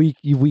no, bad.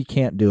 we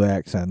can't do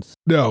accents.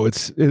 No,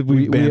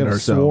 we've banned have ourselves.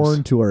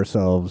 sworn to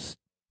ourselves.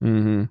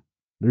 Mm-hmm.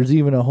 There's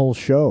even a whole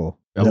show.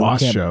 A that we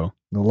lost can't- show.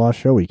 The lost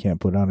show we can't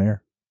put on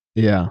air.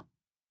 Yeah.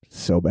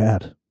 So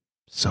bad.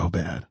 So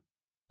bad.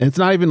 And it's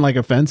not even like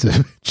offensive.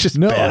 It's just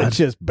No, bad. it's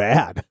just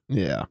bad.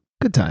 Yeah.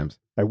 Good times.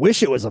 I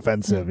wish it was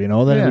offensive, then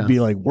it Yeah. would be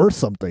like worth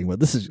something,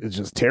 but it's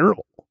just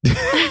terrible.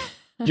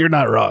 You're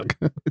not wrong.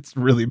 It's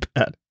really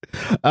bad.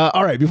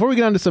 All right. Before we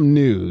get on to some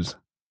news,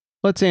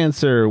 let's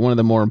answer one of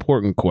the more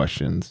important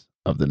questions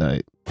of the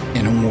night.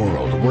 In a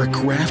world where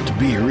craft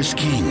beer is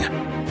king,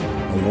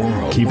 a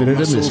world Keeping where it a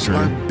muscles mystery.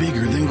 are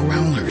bigger than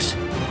growlers,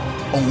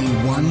 only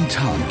one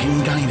tongue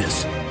can guide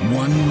us.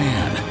 One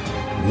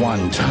man,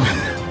 one tongue,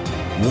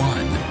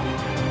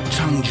 one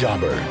tongue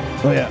jobber.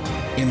 Oh yeah.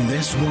 In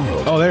this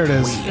world, Oh, there it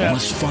is. we Yeah,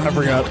 must find I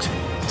forgot.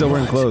 out Still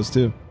wearing what clothes,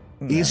 too.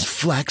 is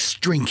Flex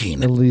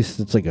drinking. At least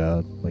it's like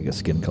a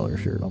skin color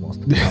shirt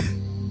almost.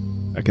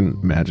 I can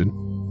imagine.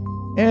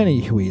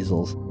 Any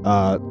weasels.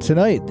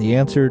 Tonight, the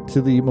answer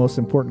to the most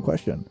important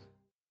question.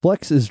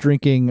 Flex is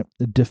drinking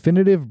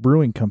Definitive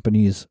Brewing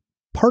Company's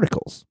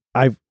Particles.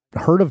 I've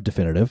heard of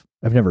Definitive.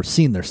 I've never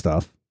seen their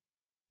stuff.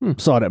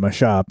 Saw it at my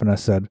shop, and I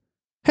said,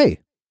 hey,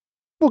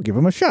 we'll give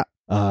them a shot.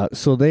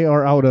 So they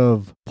are out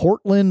of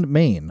Portland,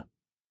 Maine.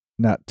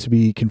 Not to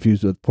be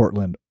confused with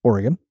Portland,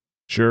 Oregon.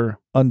 Sure.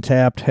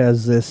 Untapped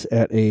has this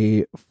at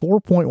a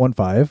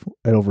 4.15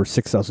 at over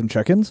 6,000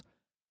 check-ins,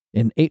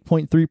 an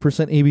 8.3%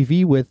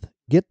 ABV with,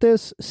 get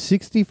this,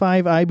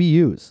 65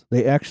 IBUs.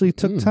 They actually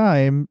took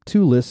time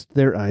to list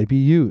their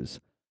IBUs.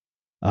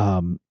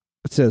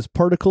 It says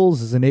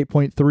Particles is an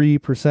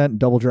 8.3%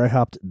 double dry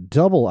hopped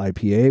double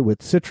IPA with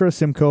Citra,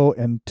 Simcoe,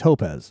 and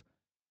Topaz,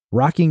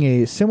 rocking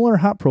a similar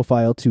hop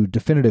profile to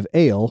Definitive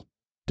Ale,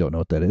 don't know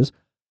what that is,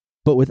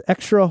 but with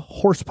extra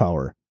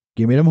horsepower.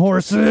 Give me them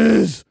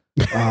horses!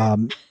 Wow.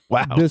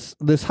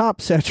 This hop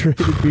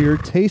saturated beer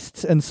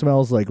tastes and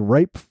smells like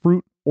ripe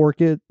fruit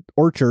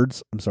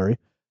orchards,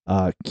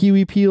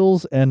 kiwi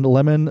peels and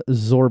lemon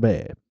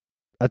sorbet.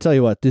 I tell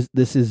you what,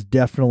 this is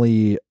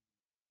definitely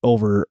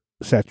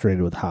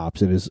oversaturated with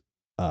hops. It is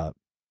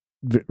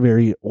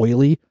very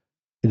oily.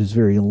 It is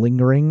very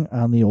lingering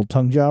on the old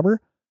tongue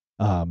jobber.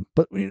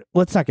 But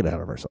let's not get ahead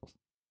of ourselves.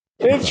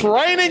 It's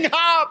raining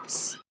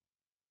hops.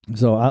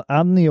 So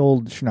on the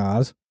old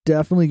schnoz,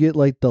 definitely get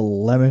like the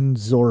lemon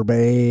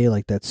sorbet,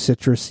 like that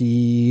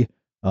citrusy.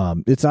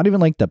 It's not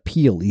even like the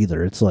peel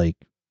either. It's like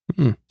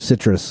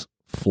citrus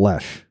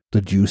flesh,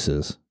 the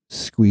juices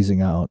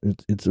squeezing out.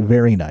 It's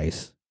very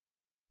nice.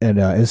 And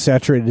as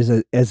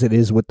saturated as it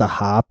is with the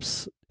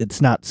hops,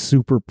 it's not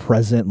super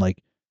present,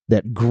 like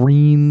that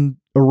green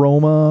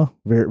aroma,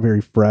 very,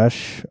 very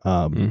fresh.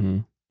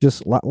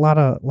 Just a lot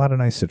of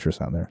nice citrus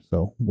on there.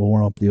 So we'll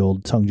warm up the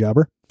old tongue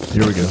jobber.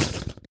 Here we go.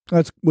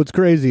 That's what's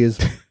crazy is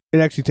it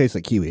actually tastes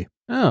like kiwi.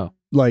 Oh.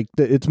 Like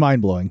it's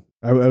mind blowing.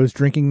 I was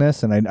drinking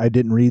this and I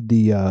didn't read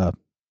the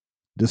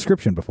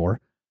description before.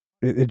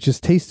 It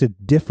just tasted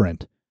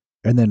different.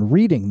 And then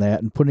reading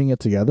that and putting it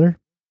together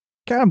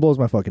kind of blows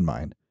my fucking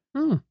mind.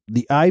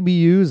 The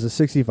IBUs, the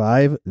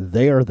 65,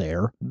 they are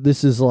there.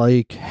 This is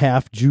like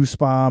half Juice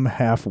Bomb,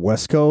 half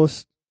West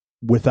Coast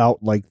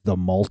without like the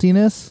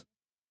maltiness.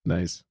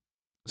 Nice.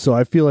 So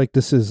I feel like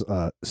this is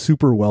a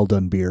super well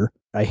done beer.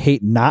 I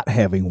hate not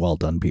having well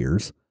done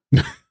beers.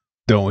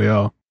 Don't we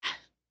all?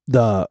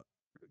 The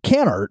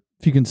can art,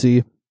 if you can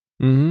see,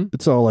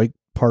 it's all like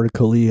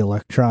particle-y,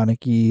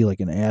 electronic-y,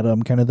 like an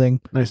atom kind of thing.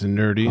 Nice and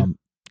nerdy.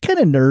 Kind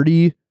of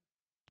nerdy.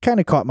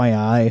 Kind of caught my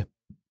eye.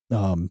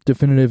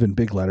 Definitive in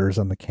big letters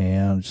on the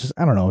can. It's just,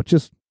 I don't know.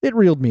 It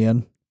reeled me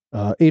in.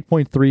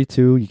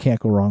 8.32. You can't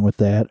go wrong with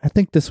that. I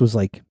think this was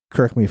like,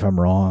 correct me if I'm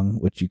wrong,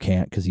 which you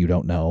can't because you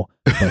don't know,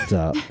 but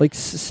like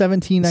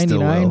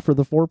 $17.99 for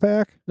the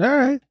 4-pack. All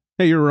right.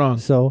 Hey, you're wrong.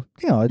 So,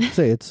 I'd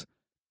say it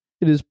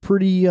is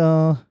pretty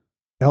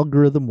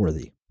algorithm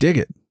worthy. Dig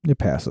it. It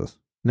passes.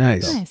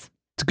 Nice. It's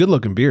a good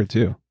looking beer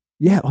too.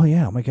 Yeah. Oh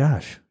yeah. Oh my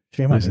gosh.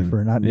 Shame on me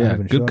for not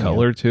even good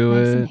color to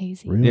Nice it. and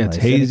hazy. Really It's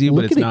nice. hazy, And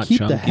but look it's at not it keep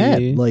chunky. the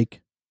head.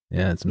 Like,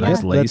 it's some nice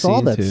that's lacing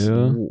all that's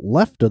too.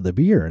 left of the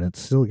beer, and it's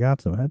still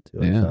got some head to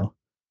it. Yeah. So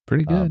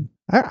Pretty good.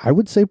 I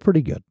would say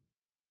pretty good.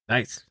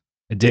 Nice.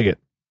 I dig it.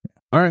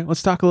 All right,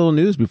 let's talk a little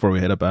news before we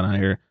head up out of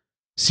here.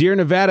 Sierra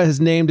Nevada has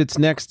named its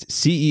next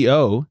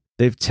CEO.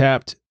 They've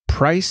tapped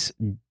Price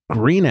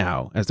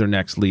Greenow as their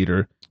next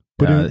leader.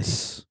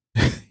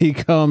 He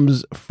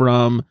comes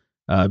from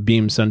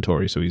Beam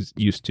Suntory, so he's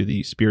used to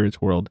the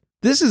spirits world.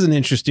 This is an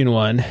interesting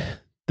one.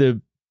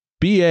 The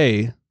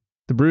BA,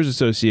 the Brewers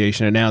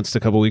Association, announced a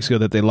couple weeks ago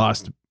that they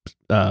lost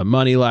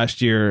money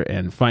last year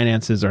and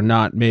finances are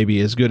not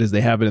maybe as good as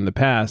they have been in the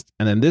past.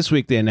 And then this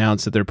week they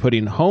announced that they're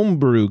putting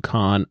Homebrew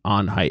Con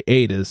on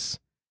hiatus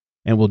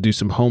and will do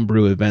some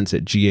homebrew events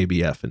at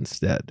GABF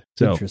instead.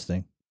 So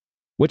Interesting.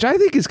 Which I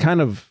think is kind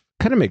of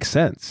makes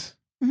sense.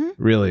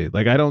 Really.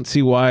 Like, I don't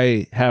see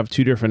why have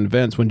two different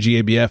events when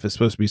GABF is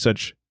supposed to be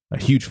such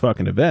a huge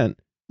fucking event.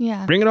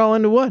 Yeah. Bring it all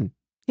into one.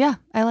 Yeah,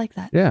 I like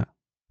that. Yeah.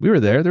 We were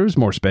there. There was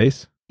more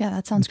space. Yeah,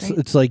 that sounds great.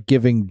 It's like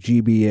giving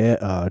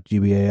GABF,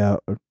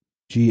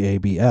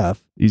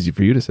 Easy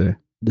for you to say.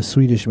 the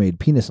Swedish made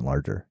penis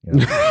enlarger. You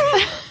know?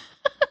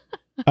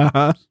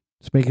 Uh-huh.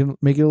 Just make it a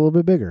little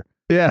bit bigger.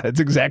 Yeah, it's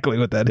exactly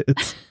what that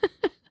is.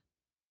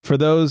 For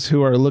those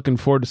who are looking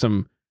forward to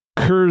some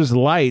Coors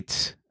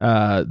Light,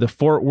 the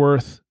Fort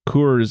Worth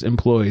Coors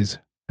employees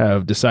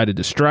have decided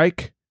to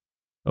strike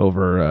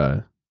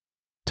over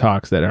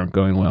talks that aren't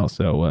going well.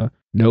 So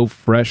no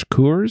fresh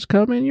Coors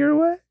coming your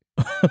way.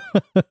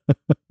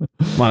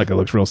 Monica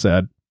looks real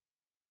sad.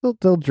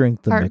 They'll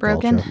drink the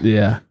Heartbroken. Mich Ultra.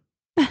 Yeah,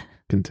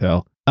 can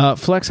tell.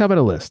 Flex, how about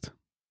a list?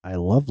 I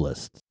love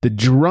lists. The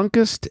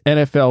drunkest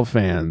NFL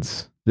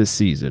fans this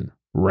season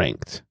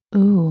ranked.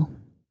 Ooh.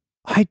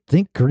 I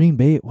think Green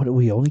Bay.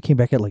 We only came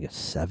back at like a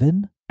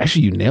 7.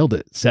 Actually, you nailed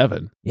it.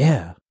 7.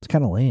 Yeah, it's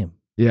kind of lame.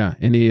 Yeah.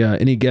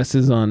 Any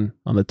guesses on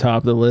the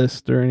top of the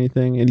list or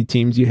anything? Any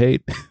teams you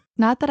hate?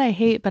 Not that I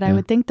hate, but I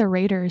would think the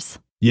Raiders.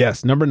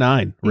 Yes, number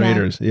 9, Yeah.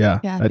 Raiders. Yeah,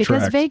 Yeah, that because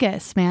tracks.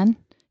 Vegas, man.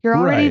 You're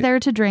already Right. there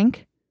to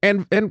drink.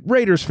 And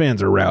Raiders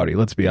fans are rowdy,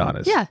 let's be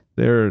honest. Yeah.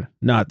 They're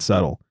not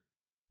subtle.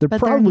 They're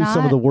But they're probably some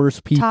of not the worst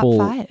Top people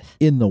 5.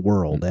 in the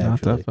world, Not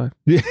actually. top 5.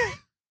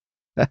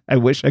 Yeah. I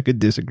wish I could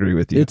disagree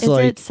with you. It's Is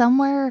like, it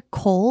somewhere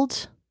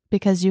cold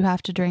because you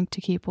have to drink to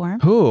keep warm?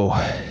 Ooh.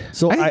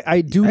 so I-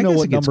 I do I know guess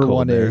what it gets number cold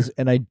 1 there. is,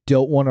 and I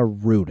don't want to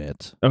ruin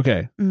it.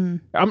 Okay. Mm.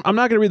 I'm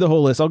not going to read the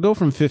whole list. I'll go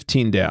from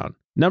 15 down.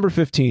 Number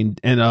 15,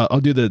 and I'll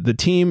do the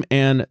team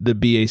and the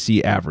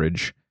BAC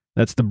average.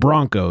 That's the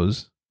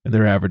Broncos, and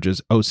their average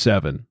is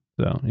 07.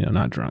 So,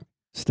 not drunk.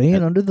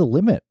 Staying under the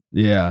limit.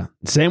 Yeah.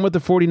 Same with the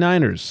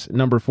 49ers,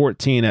 number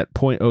 14 at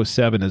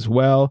 0.07 as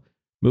well.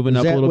 Moving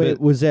up a little bit.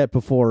 Was that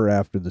before or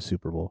after the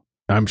Super Bowl?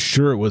 I'm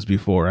sure it was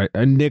before.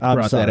 Nick I'm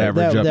brought sorry. that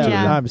average up. Yeah. To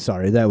Yeah. I'm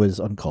sorry. That was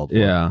uncalled for.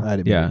 Yeah. I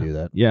didn't Yeah. mean to do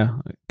that. Yeah.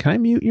 Can I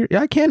mute your?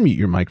 Yeah, I can mute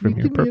your mic from You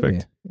here. can mute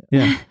Perfect. me.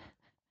 Yeah.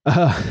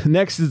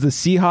 Next is the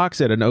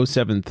Seahawks at an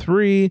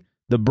 0.73.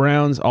 The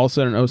Browns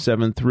also at an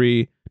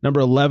 0.73. Number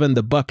 11,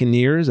 the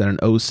Buccaneers at an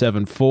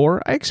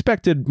 0.74. I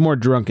expected more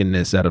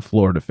drunkenness out of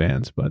Florida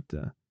fans, but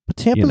But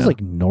Tampa's know.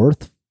 like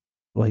north.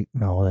 Like,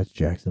 no, that's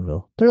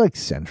Jacksonville. They're like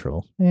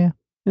central. Yeah.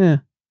 yeah.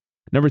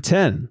 Number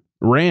 10,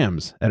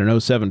 Rams at an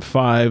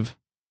 0.75.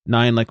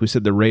 9, like we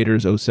said, the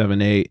Raiders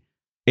 0.78.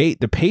 8,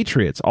 the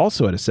Patriots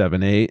also at a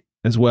 7.8,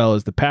 as well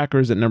as the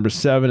Packers at number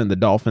 7 and the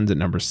Dolphins at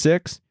number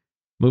 6.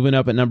 Moving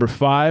up at number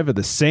 5 are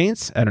the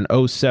Saints at an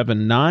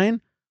 0.79.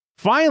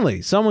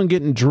 Finally, someone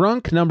getting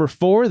drunk. Number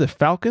 4, the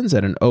Falcons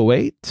at an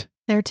 0.8.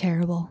 They're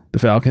terrible. The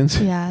Falcons?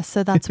 Yeah,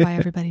 so that's why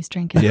everybody's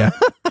drinking. Yeah.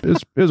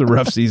 It was a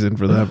rough season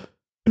for them.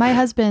 My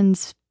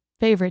husband's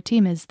favorite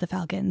team is the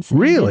Falcons.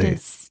 Really? It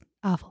is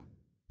awful.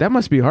 That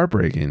must be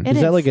heartbreaking. It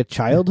Is that is. like a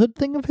childhood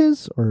thing of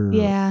his? Or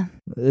Yeah.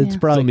 It's Yeah.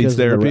 probably Still needs 'cause of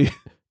the therapy.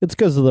 it's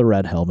because of the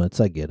red helmets.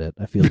 I get it.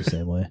 I feel the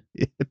same way.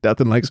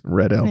 Nothing like some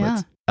red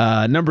helmets.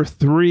 Number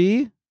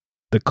 3,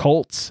 the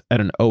Colts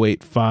at an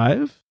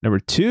 0.85. Number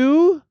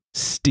 2,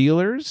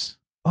 Steelers.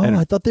 Oh, And-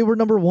 I thought they were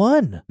number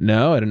 1.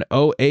 No, at an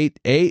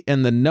 0.88.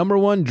 And the number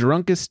 1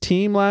 drunkest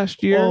team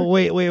last year. Oh,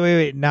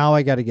 wait. Now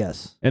I got to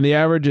guess. And the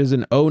average is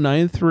an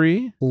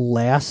 0.93.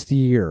 Last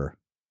year.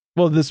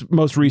 Well, this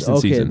most recent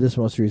Okay, season. this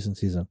most recent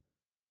season.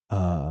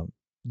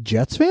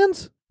 Jets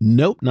fans?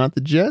 Nope, not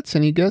the Jets.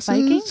 Any guesses?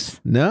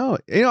 Vikings? No.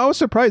 I was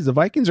surprised. The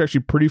Vikings are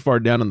actually pretty far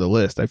down on the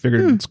list. I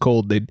figured it's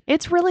cold. They'd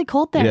It's really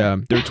cold there. Yeah,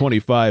 they're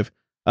 25.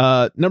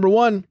 Number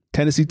 1,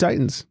 Tennessee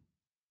Titans.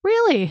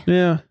 Really?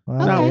 Yeah.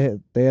 Wow, Okay.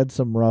 they had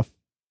some rough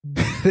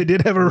They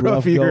did have a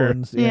rough year.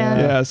 goings. Yeah.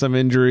 Yeah, some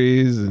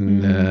injuries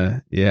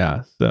and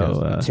yeah.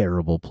 So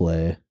Terrible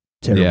play.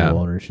 Terrible yeah.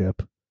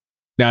 ownership.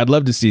 now I'd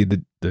love to see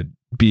the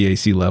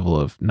BAC level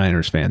of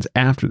Niners fans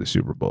after the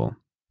Super Bowl.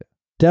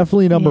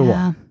 Definitely number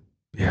Yeah. 1.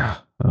 Yeah.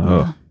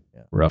 Oh,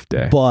 Yeah. rough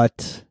day.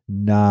 But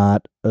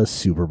not a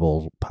Super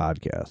Bowl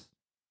podcast.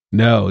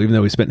 No, even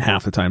though we spent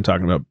half the time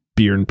talking about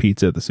beer and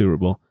pizza at the Super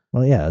Bowl.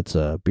 Well, yeah, it's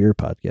a beer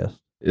podcast.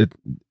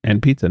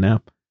 And pizza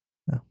now.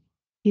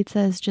 Pizza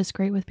is just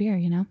great with beer,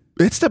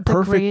 It's the a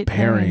perfect great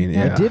pairing.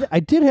 pairing, Yeah. I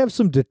did have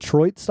some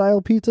Detroit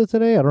style pizza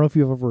today. I don't know if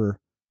you've ever.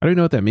 I don't even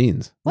know what that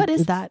means. What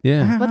is It's- that?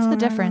 Yeah. What's the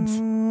difference?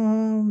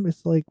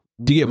 It's like.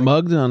 Do you get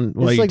mugged on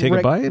while it's you like take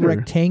a bite? Or?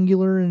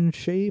 rectangular in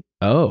shape.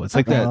 Oh, it's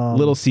like that Okay.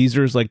 Little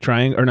Caesars like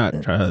triangle or not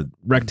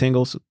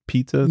rectangles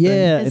pizza. thing?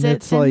 Yeah, Is and it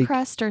it's thin like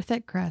crust or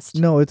thick crust?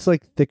 no, it's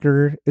like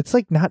thicker. It's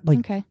like not like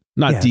Okay.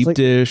 Not Yeah, it's deep like-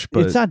 dish,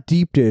 but it's not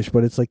deep dish,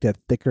 but it's like that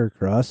thicker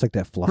crust, like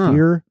that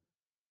fluffier.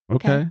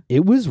 okay.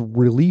 It was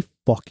really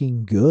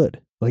fucking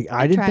good. Like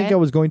I I'd didn't try think it. I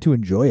was going to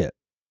enjoy it.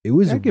 It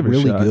was I'd give it a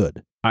really shot.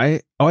 good.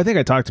 I think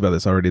I talked about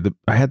this already.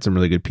 I had some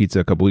really good pizza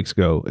a couple weeks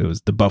ago. It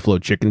was the buffalo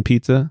chicken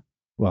pizza.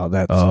 Well,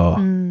 that's Oh,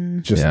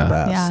 just yeah. the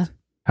best. Yeah.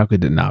 how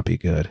could it not be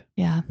good?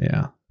 Yeah.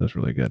 Yeah, that's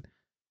really good.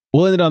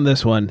 We'll end it on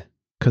this one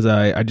because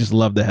I just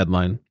love the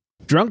headline.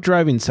 Drunk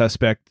driving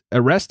suspect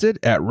arrested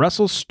at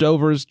Russell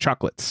Stover's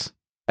Chocolates.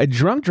 A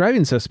drunk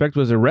driving suspect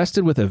was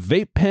arrested with a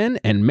vape pen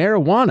and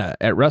marijuana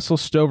at Russell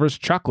Stover's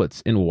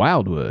Chocolates in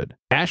Wildwood.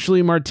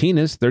 Ashley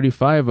Martinez,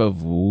 35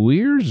 of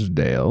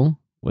Wearsdale,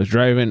 was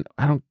driving,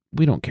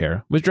 we don't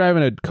care, was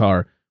driving a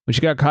car when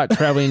she got caught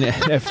traveling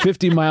at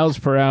 50 miles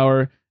per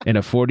hour in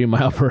a 40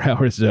 mile per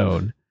hour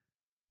zone.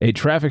 A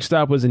traffic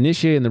stop was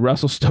initiated in the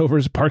Russell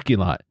Stover's parking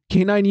lot.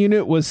 Canine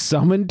unit was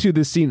summoned to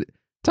the scene.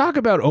 Talk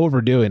about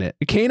overdoing it.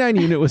 A canine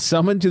unit was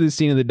summoned to the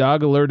scene and the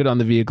dog alerted on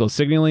the vehicle,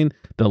 signaling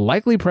the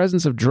likely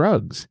presence of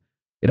drugs.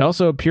 It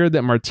also appeared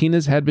that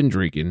Martinez had been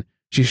drinking.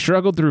 She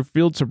struggled through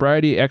field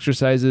sobriety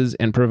exercises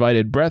and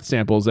provided breath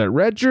samples that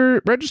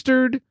registered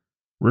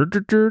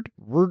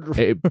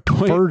a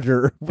point,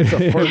 Furger.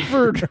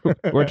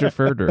 What's a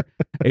furger?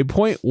 a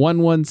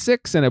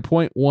 .116 and a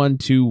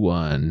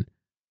 .121.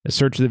 A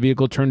search of the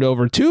vehicle turned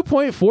over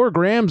 2.4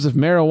 grams of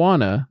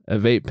marijuana, a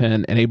vape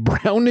pen, and a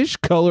brownish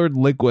colored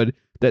liquid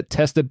that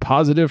tested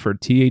positive for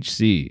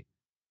THC,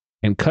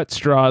 and cut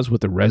straws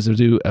with a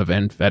residue of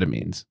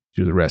amphetamines.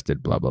 She was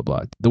arrested, blah, blah,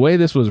 blah. The way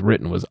this was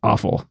written was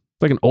awful.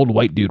 It's like an old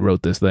white dude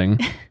wrote this thing.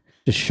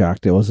 Just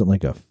shocked it wasn't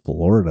like a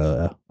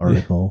Florida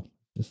article.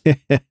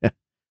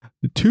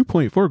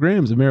 2.4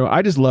 grams of marijuana.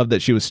 I just love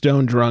that she was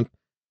stone drunk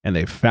and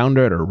they found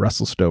her at a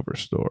Russell Stover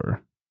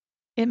store.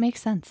 It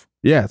makes sense.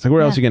 Yeah, it's like,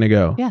 where else are you going to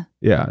go? Yeah.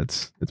 Yeah,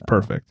 it's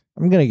perfect.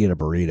 I'm going to get a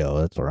burrito.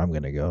 That's where I'm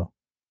going to go.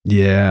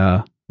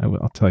 Yeah,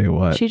 I'll tell you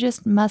what. She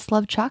just must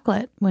love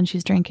chocolate when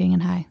she's drinking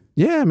and high.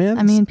 Yeah, man.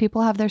 I mean,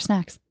 people have their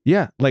snacks.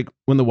 Yeah, like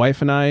when the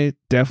wife and I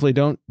definitely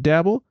don't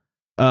dabble,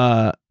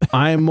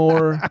 I'm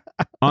more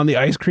on the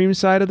ice cream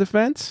side of the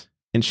fence,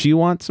 and she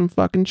wants some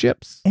fucking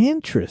chips.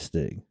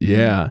 Interesting.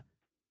 Yeah.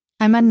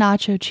 I'm a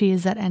nacho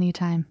cheese at any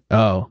time.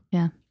 Oh.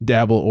 Yeah.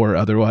 Dabble or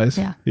otherwise.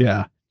 Yeah.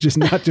 Yeah. Just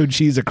nacho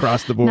cheese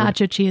across the board.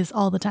 Nacho cheese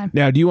all the time.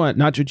 Now, do you want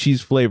nacho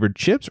cheese flavored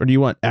chips or do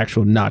you want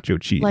actual nacho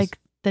cheese? Like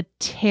the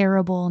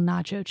terrible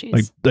nacho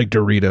cheese. Like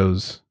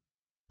Doritos.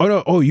 Oh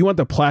no! Oh, you want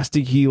the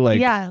plasticky like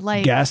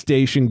gas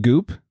station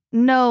goop?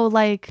 No,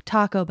 like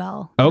Taco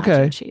Bell.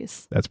 Okay, nacho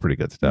cheese. That's pretty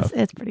good stuff.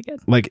 It's pretty good.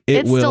 Like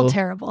it's still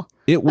terrible.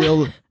 It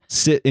will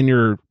sit in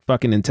your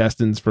fucking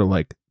intestines for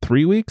like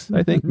 3 weeks,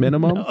 I think,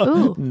 minimum.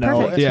 Ooh,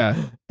 perfect. Yeah.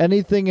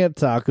 Anything at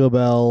Taco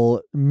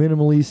Bell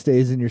minimally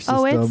stays in your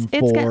system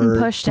it's for getting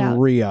pushed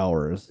 3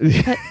 hours.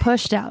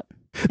 Pushed out.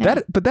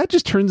 Yeah. But that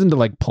just turns into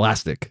like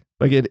plastic.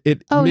 Like it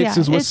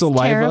mixes with It's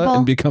saliva terrible.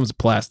 and becomes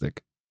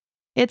plastic.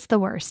 It's the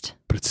worst.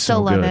 But it's Still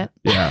so love good. it.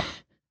 Yeah.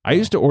 I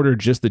used to order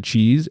just the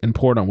cheese and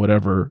pour it on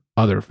whatever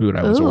other food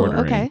I was Ooh,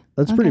 ordering. okay.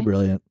 That's pretty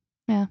brilliant.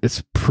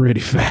 It's pretty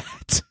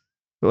fat.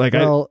 Like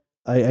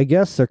I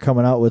guess they're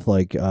coming out with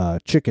like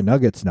chicken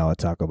nuggets now at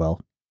Taco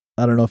Bell.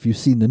 I don't know if you've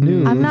seen the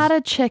news. I'm not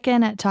a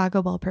chicken at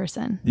Taco Bell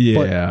person.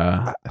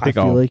 Yeah, I think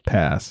feel I'll like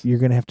pass. You're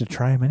gonna have to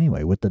try them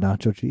anyway with the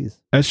nacho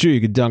cheese. That's true. You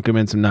could dunk them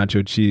in some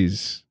nacho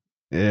cheese.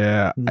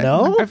 Yeah.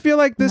 No? I feel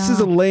like this is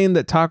a No. lane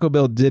that Taco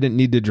Bell didn't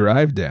need to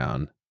drive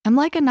down. I'm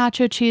like a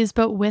nacho cheese,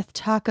 but with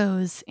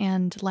tacos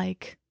and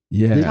like,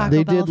 Yeah. Taco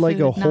They Bell did like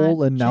a food, whole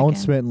not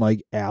announcement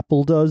like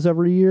Apple does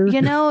every year.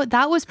 you know,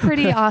 that was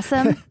pretty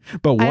awesome.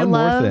 But one I more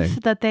love thing.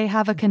 that they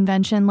have a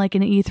convention, like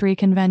an E3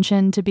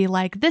 convention, to be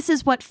like, this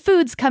is what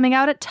food's coming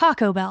out at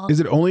Taco Bell. Is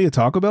it only a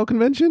Taco Bell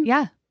convention?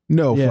 Yeah.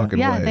 No Yeah. fucking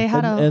Yeah, way. they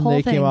had and whole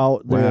they thing. came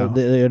out. Wow.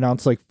 They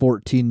announced like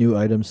 14 new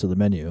items to the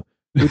menu,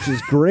 which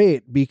is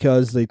great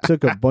because they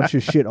took a bunch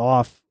of shit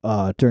off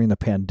during the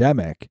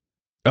pandemic.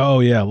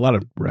 Oh yeah, a lot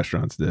of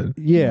restaurants did.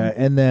 Yeah,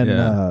 and then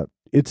Yeah.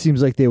 it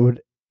seems like they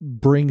would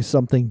bring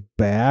something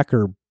back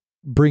or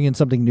bring in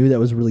something new that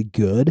was really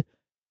good.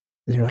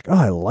 And you're like, oh,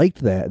 I liked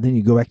that. And then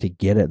you go back to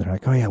get it. And they're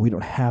like, oh yeah, we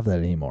don't have that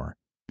anymore.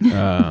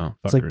 Oh,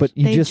 It's like, but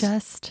you They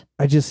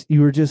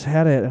you were just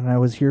had it, and I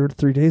was here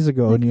 3 days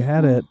ago, Like, and you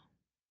had oh. it.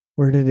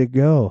 Where did it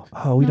go?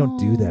 Oh, we don't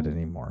do that No.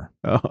 anymore.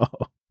 Oh,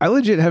 I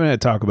legit haven't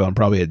had Taco Bell in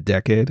probably a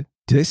decade.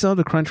 Do they sell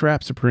the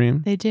Crunchwrap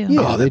Supreme? They do.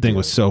 Yeah. Oh, they that thing do.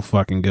 was so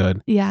fucking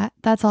good. Yeah,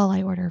 that's all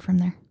I order from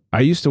there.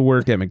 I used to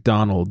work at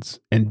McDonald's,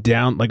 and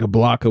down like a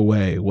block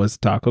away was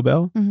Taco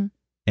Bell. Mhm.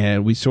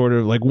 And we sort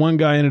of like one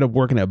guy ended up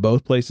working at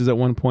both places at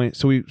one point,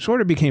 so we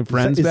sort of became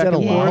friends is back that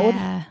and allowed? forth.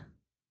 Yeah.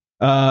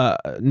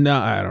 No,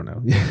 I don't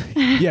know.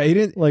 Yeah, he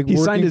didn't. Like he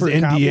signed his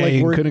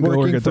NDA and couldn't go work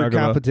working at for Taco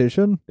Bell.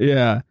 competition.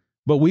 Yeah,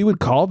 but we would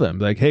call them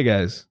like, "Hey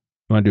guys,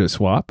 you want to do a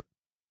swap?"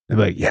 They'd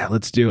be like, "Yeah,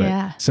 let's do it."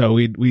 Yeah. So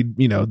we'd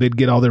they'd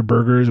get all their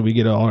burgers, we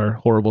get all our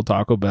horrible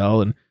Taco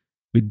Bell, and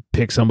we'd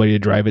pick somebody to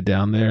drive it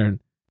down there, and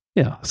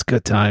yeah, it's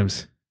good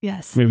times.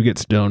 Yes. Maybe get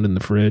stoned in the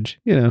fridge.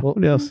 Well,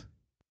 what else?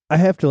 I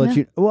have to let Yeah.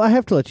 you. Well, I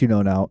have to let you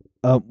know now.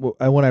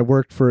 When I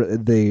worked for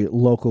the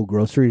local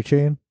grocery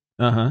chain,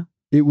 Uh-huh.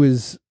 it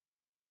was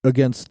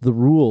against the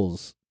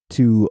rules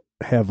to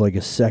have like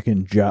a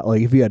second job.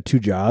 Like if you had 2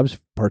 jobs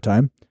part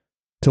time,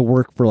 to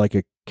work for like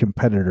a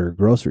competitor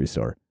grocery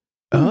store.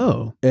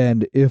 Oh.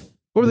 And if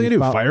What were they they going to do?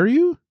 found- Fire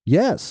you?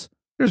 Yes.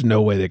 There's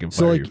no way they can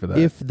So fire like you for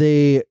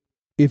that.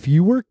 if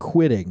you were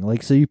quitting,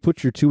 like say you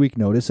put your 2-week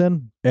notice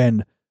in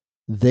and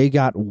they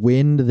got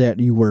wind that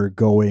you were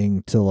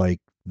going to like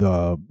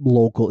the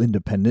local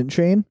independent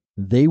chain,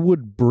 they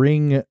would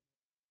bring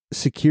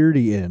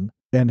security in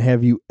and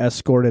have you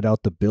escorted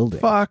out the building.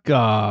 Fuck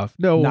off.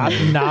 No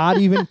way. Not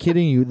even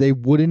kidding you. They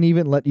wouldn't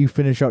even let you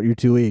finish out your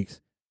 2 weeks.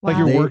 Like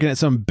Wow. you're working at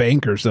some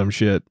bank or some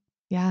shit.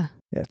 Yeah.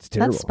 Yeah, it's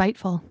terrible. That's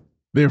spiteful.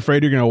 They're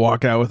afraid you're going to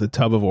walk out with a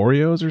tub of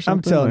Oreos or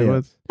something? telling you.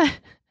 what's-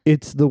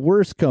 It's the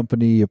worst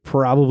company you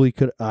probably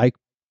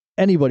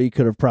anybody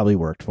could have probably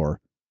worked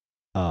for.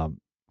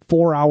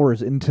 4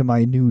 hours into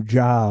my new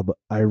job,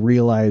 I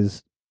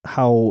realized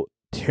how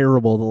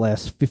terrible the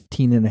last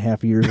 15 and a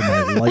half years of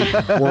my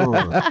life were.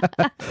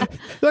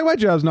 Like, my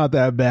job's not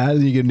that bad.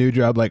 And you get a new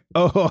job, like,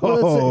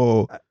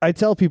 oh. I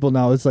tell people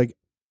now, it's like,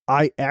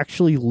 I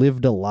actually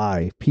lived a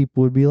lie.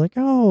 People would be like,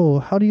 oh,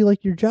 how do you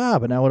like your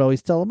job? And I would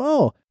always tell them,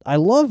 oh, I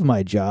love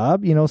my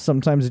job. You know,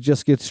 sometimes it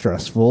just gets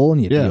stressful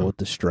and you Yeah. deal with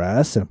the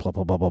stress and blah,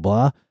 blah, blah, blah,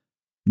 blah.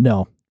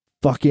 No,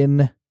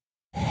 fucking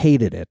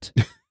hated it.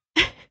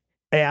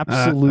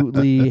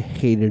 Absolutely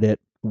hated it.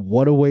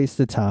 What a waste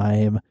of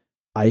time.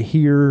 I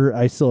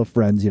still have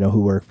friends,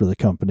 who work for the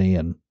company,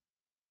 and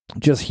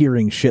just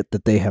hearing shit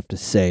that they have to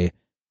say,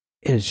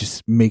 it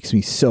just makes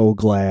me so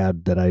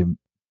glad that I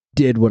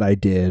did what I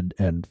did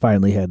and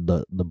finally had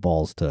the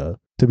balls to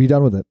be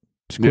done with it.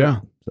 It's great. Yeah.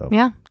 So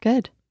Yeah.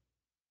 Good.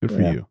 Good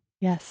for Yeah. you.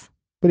 Yes.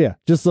 But yeah,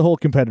 just the whole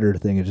competitor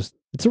thing.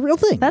 It's a real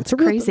thing. That's it's a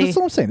real, crazy. That's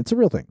what I'm saying. It's a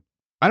real thing.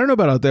 I don't know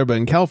about out there, but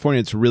in California,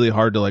 it's really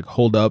hard to like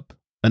hold up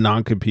a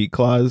non-compete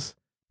clause.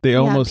 They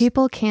almost,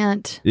 people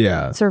can't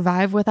yeah,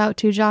 survive without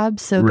 2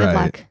 jobs, so good Right.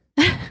 luck.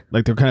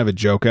 like they're kind of a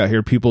joke out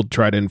here. People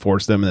try to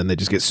enforce them, and then they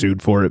just get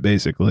sued for it,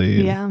 basically.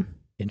 And Yeah.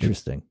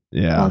 Interesting.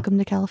 yeah, Welcome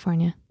to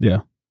California.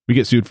 we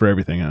get sued for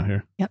everything out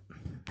here. Yep.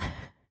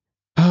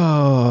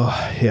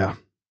 Oh yeah.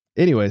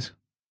 Anyways,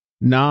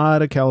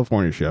 not a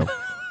California show.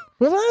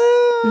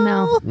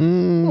 No.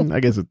 I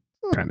guess it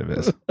kind of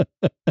is.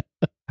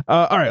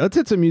 All right, let's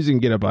hit some music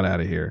and get up on out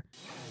of here.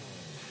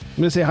 I'm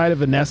gonna say hi to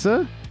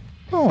Vanessa.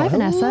 Oh, Hi,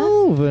 Vanessa.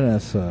 hello,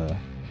 Vanessa.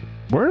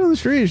 Word on the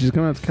street, she's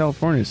coming out to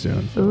California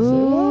soon.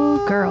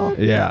 Ooh, girl.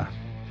 Yeah.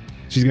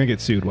 She's going to get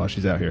sued while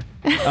she's out here.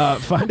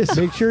 Find us.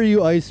 Make sure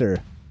you ice her.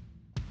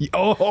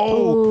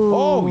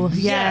 Ooh, yes.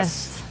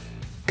 yes.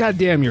 God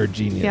damn, you're a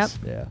genius.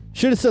 Yep. Yeah.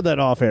 Should have said that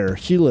off air.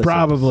 She listens.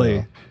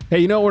 Probably. so. Hey,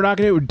 you know what we're not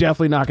going to do? We're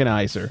definitely not going to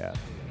ice her. Yeah.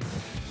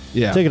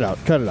 Yeah. Take it out.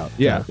 Cut it out.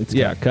 Yeah. It's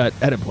Yeah. Cut.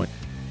 Edit point.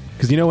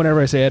 Because you know, whenever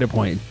I say edit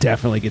point, it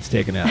definitely gets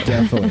taken out.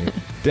 Definitely.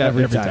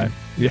 Every Every time. time.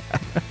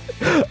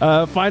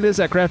 Yeah. Find us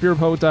at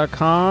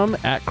craftbeerrepublic.com,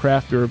 at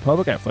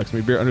craftbeerrepublic, at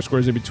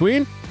flexmebeer_ in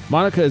between.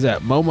 Monica is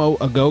at Momo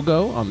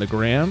Agogo on the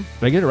gram.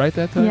 Did I get it right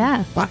that time?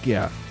 Yeah. Fuck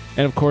yeah.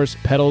 And of course,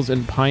 Pedals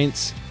and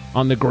Pints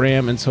on the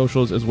gram and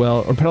socials as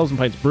well, or Pedals and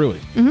Pints Brewing,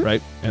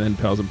 right? And then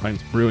Pedals and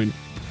Pints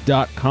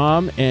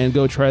Brewing.com, and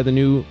go try the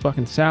new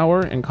fucking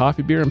sour and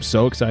coffee beer. I'm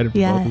so excited for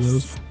both of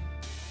those. Yes.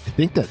 I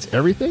think that's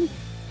everything.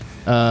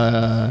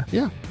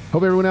 Yeah.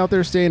 Hope everyone out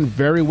there is staying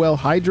very well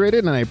hydrated,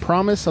 and I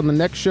promise on the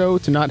next show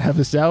to not have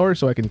a sour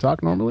so I can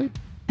talk normally.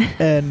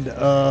 And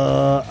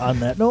on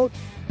that note,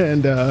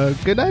 And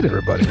good night,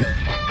 everybody.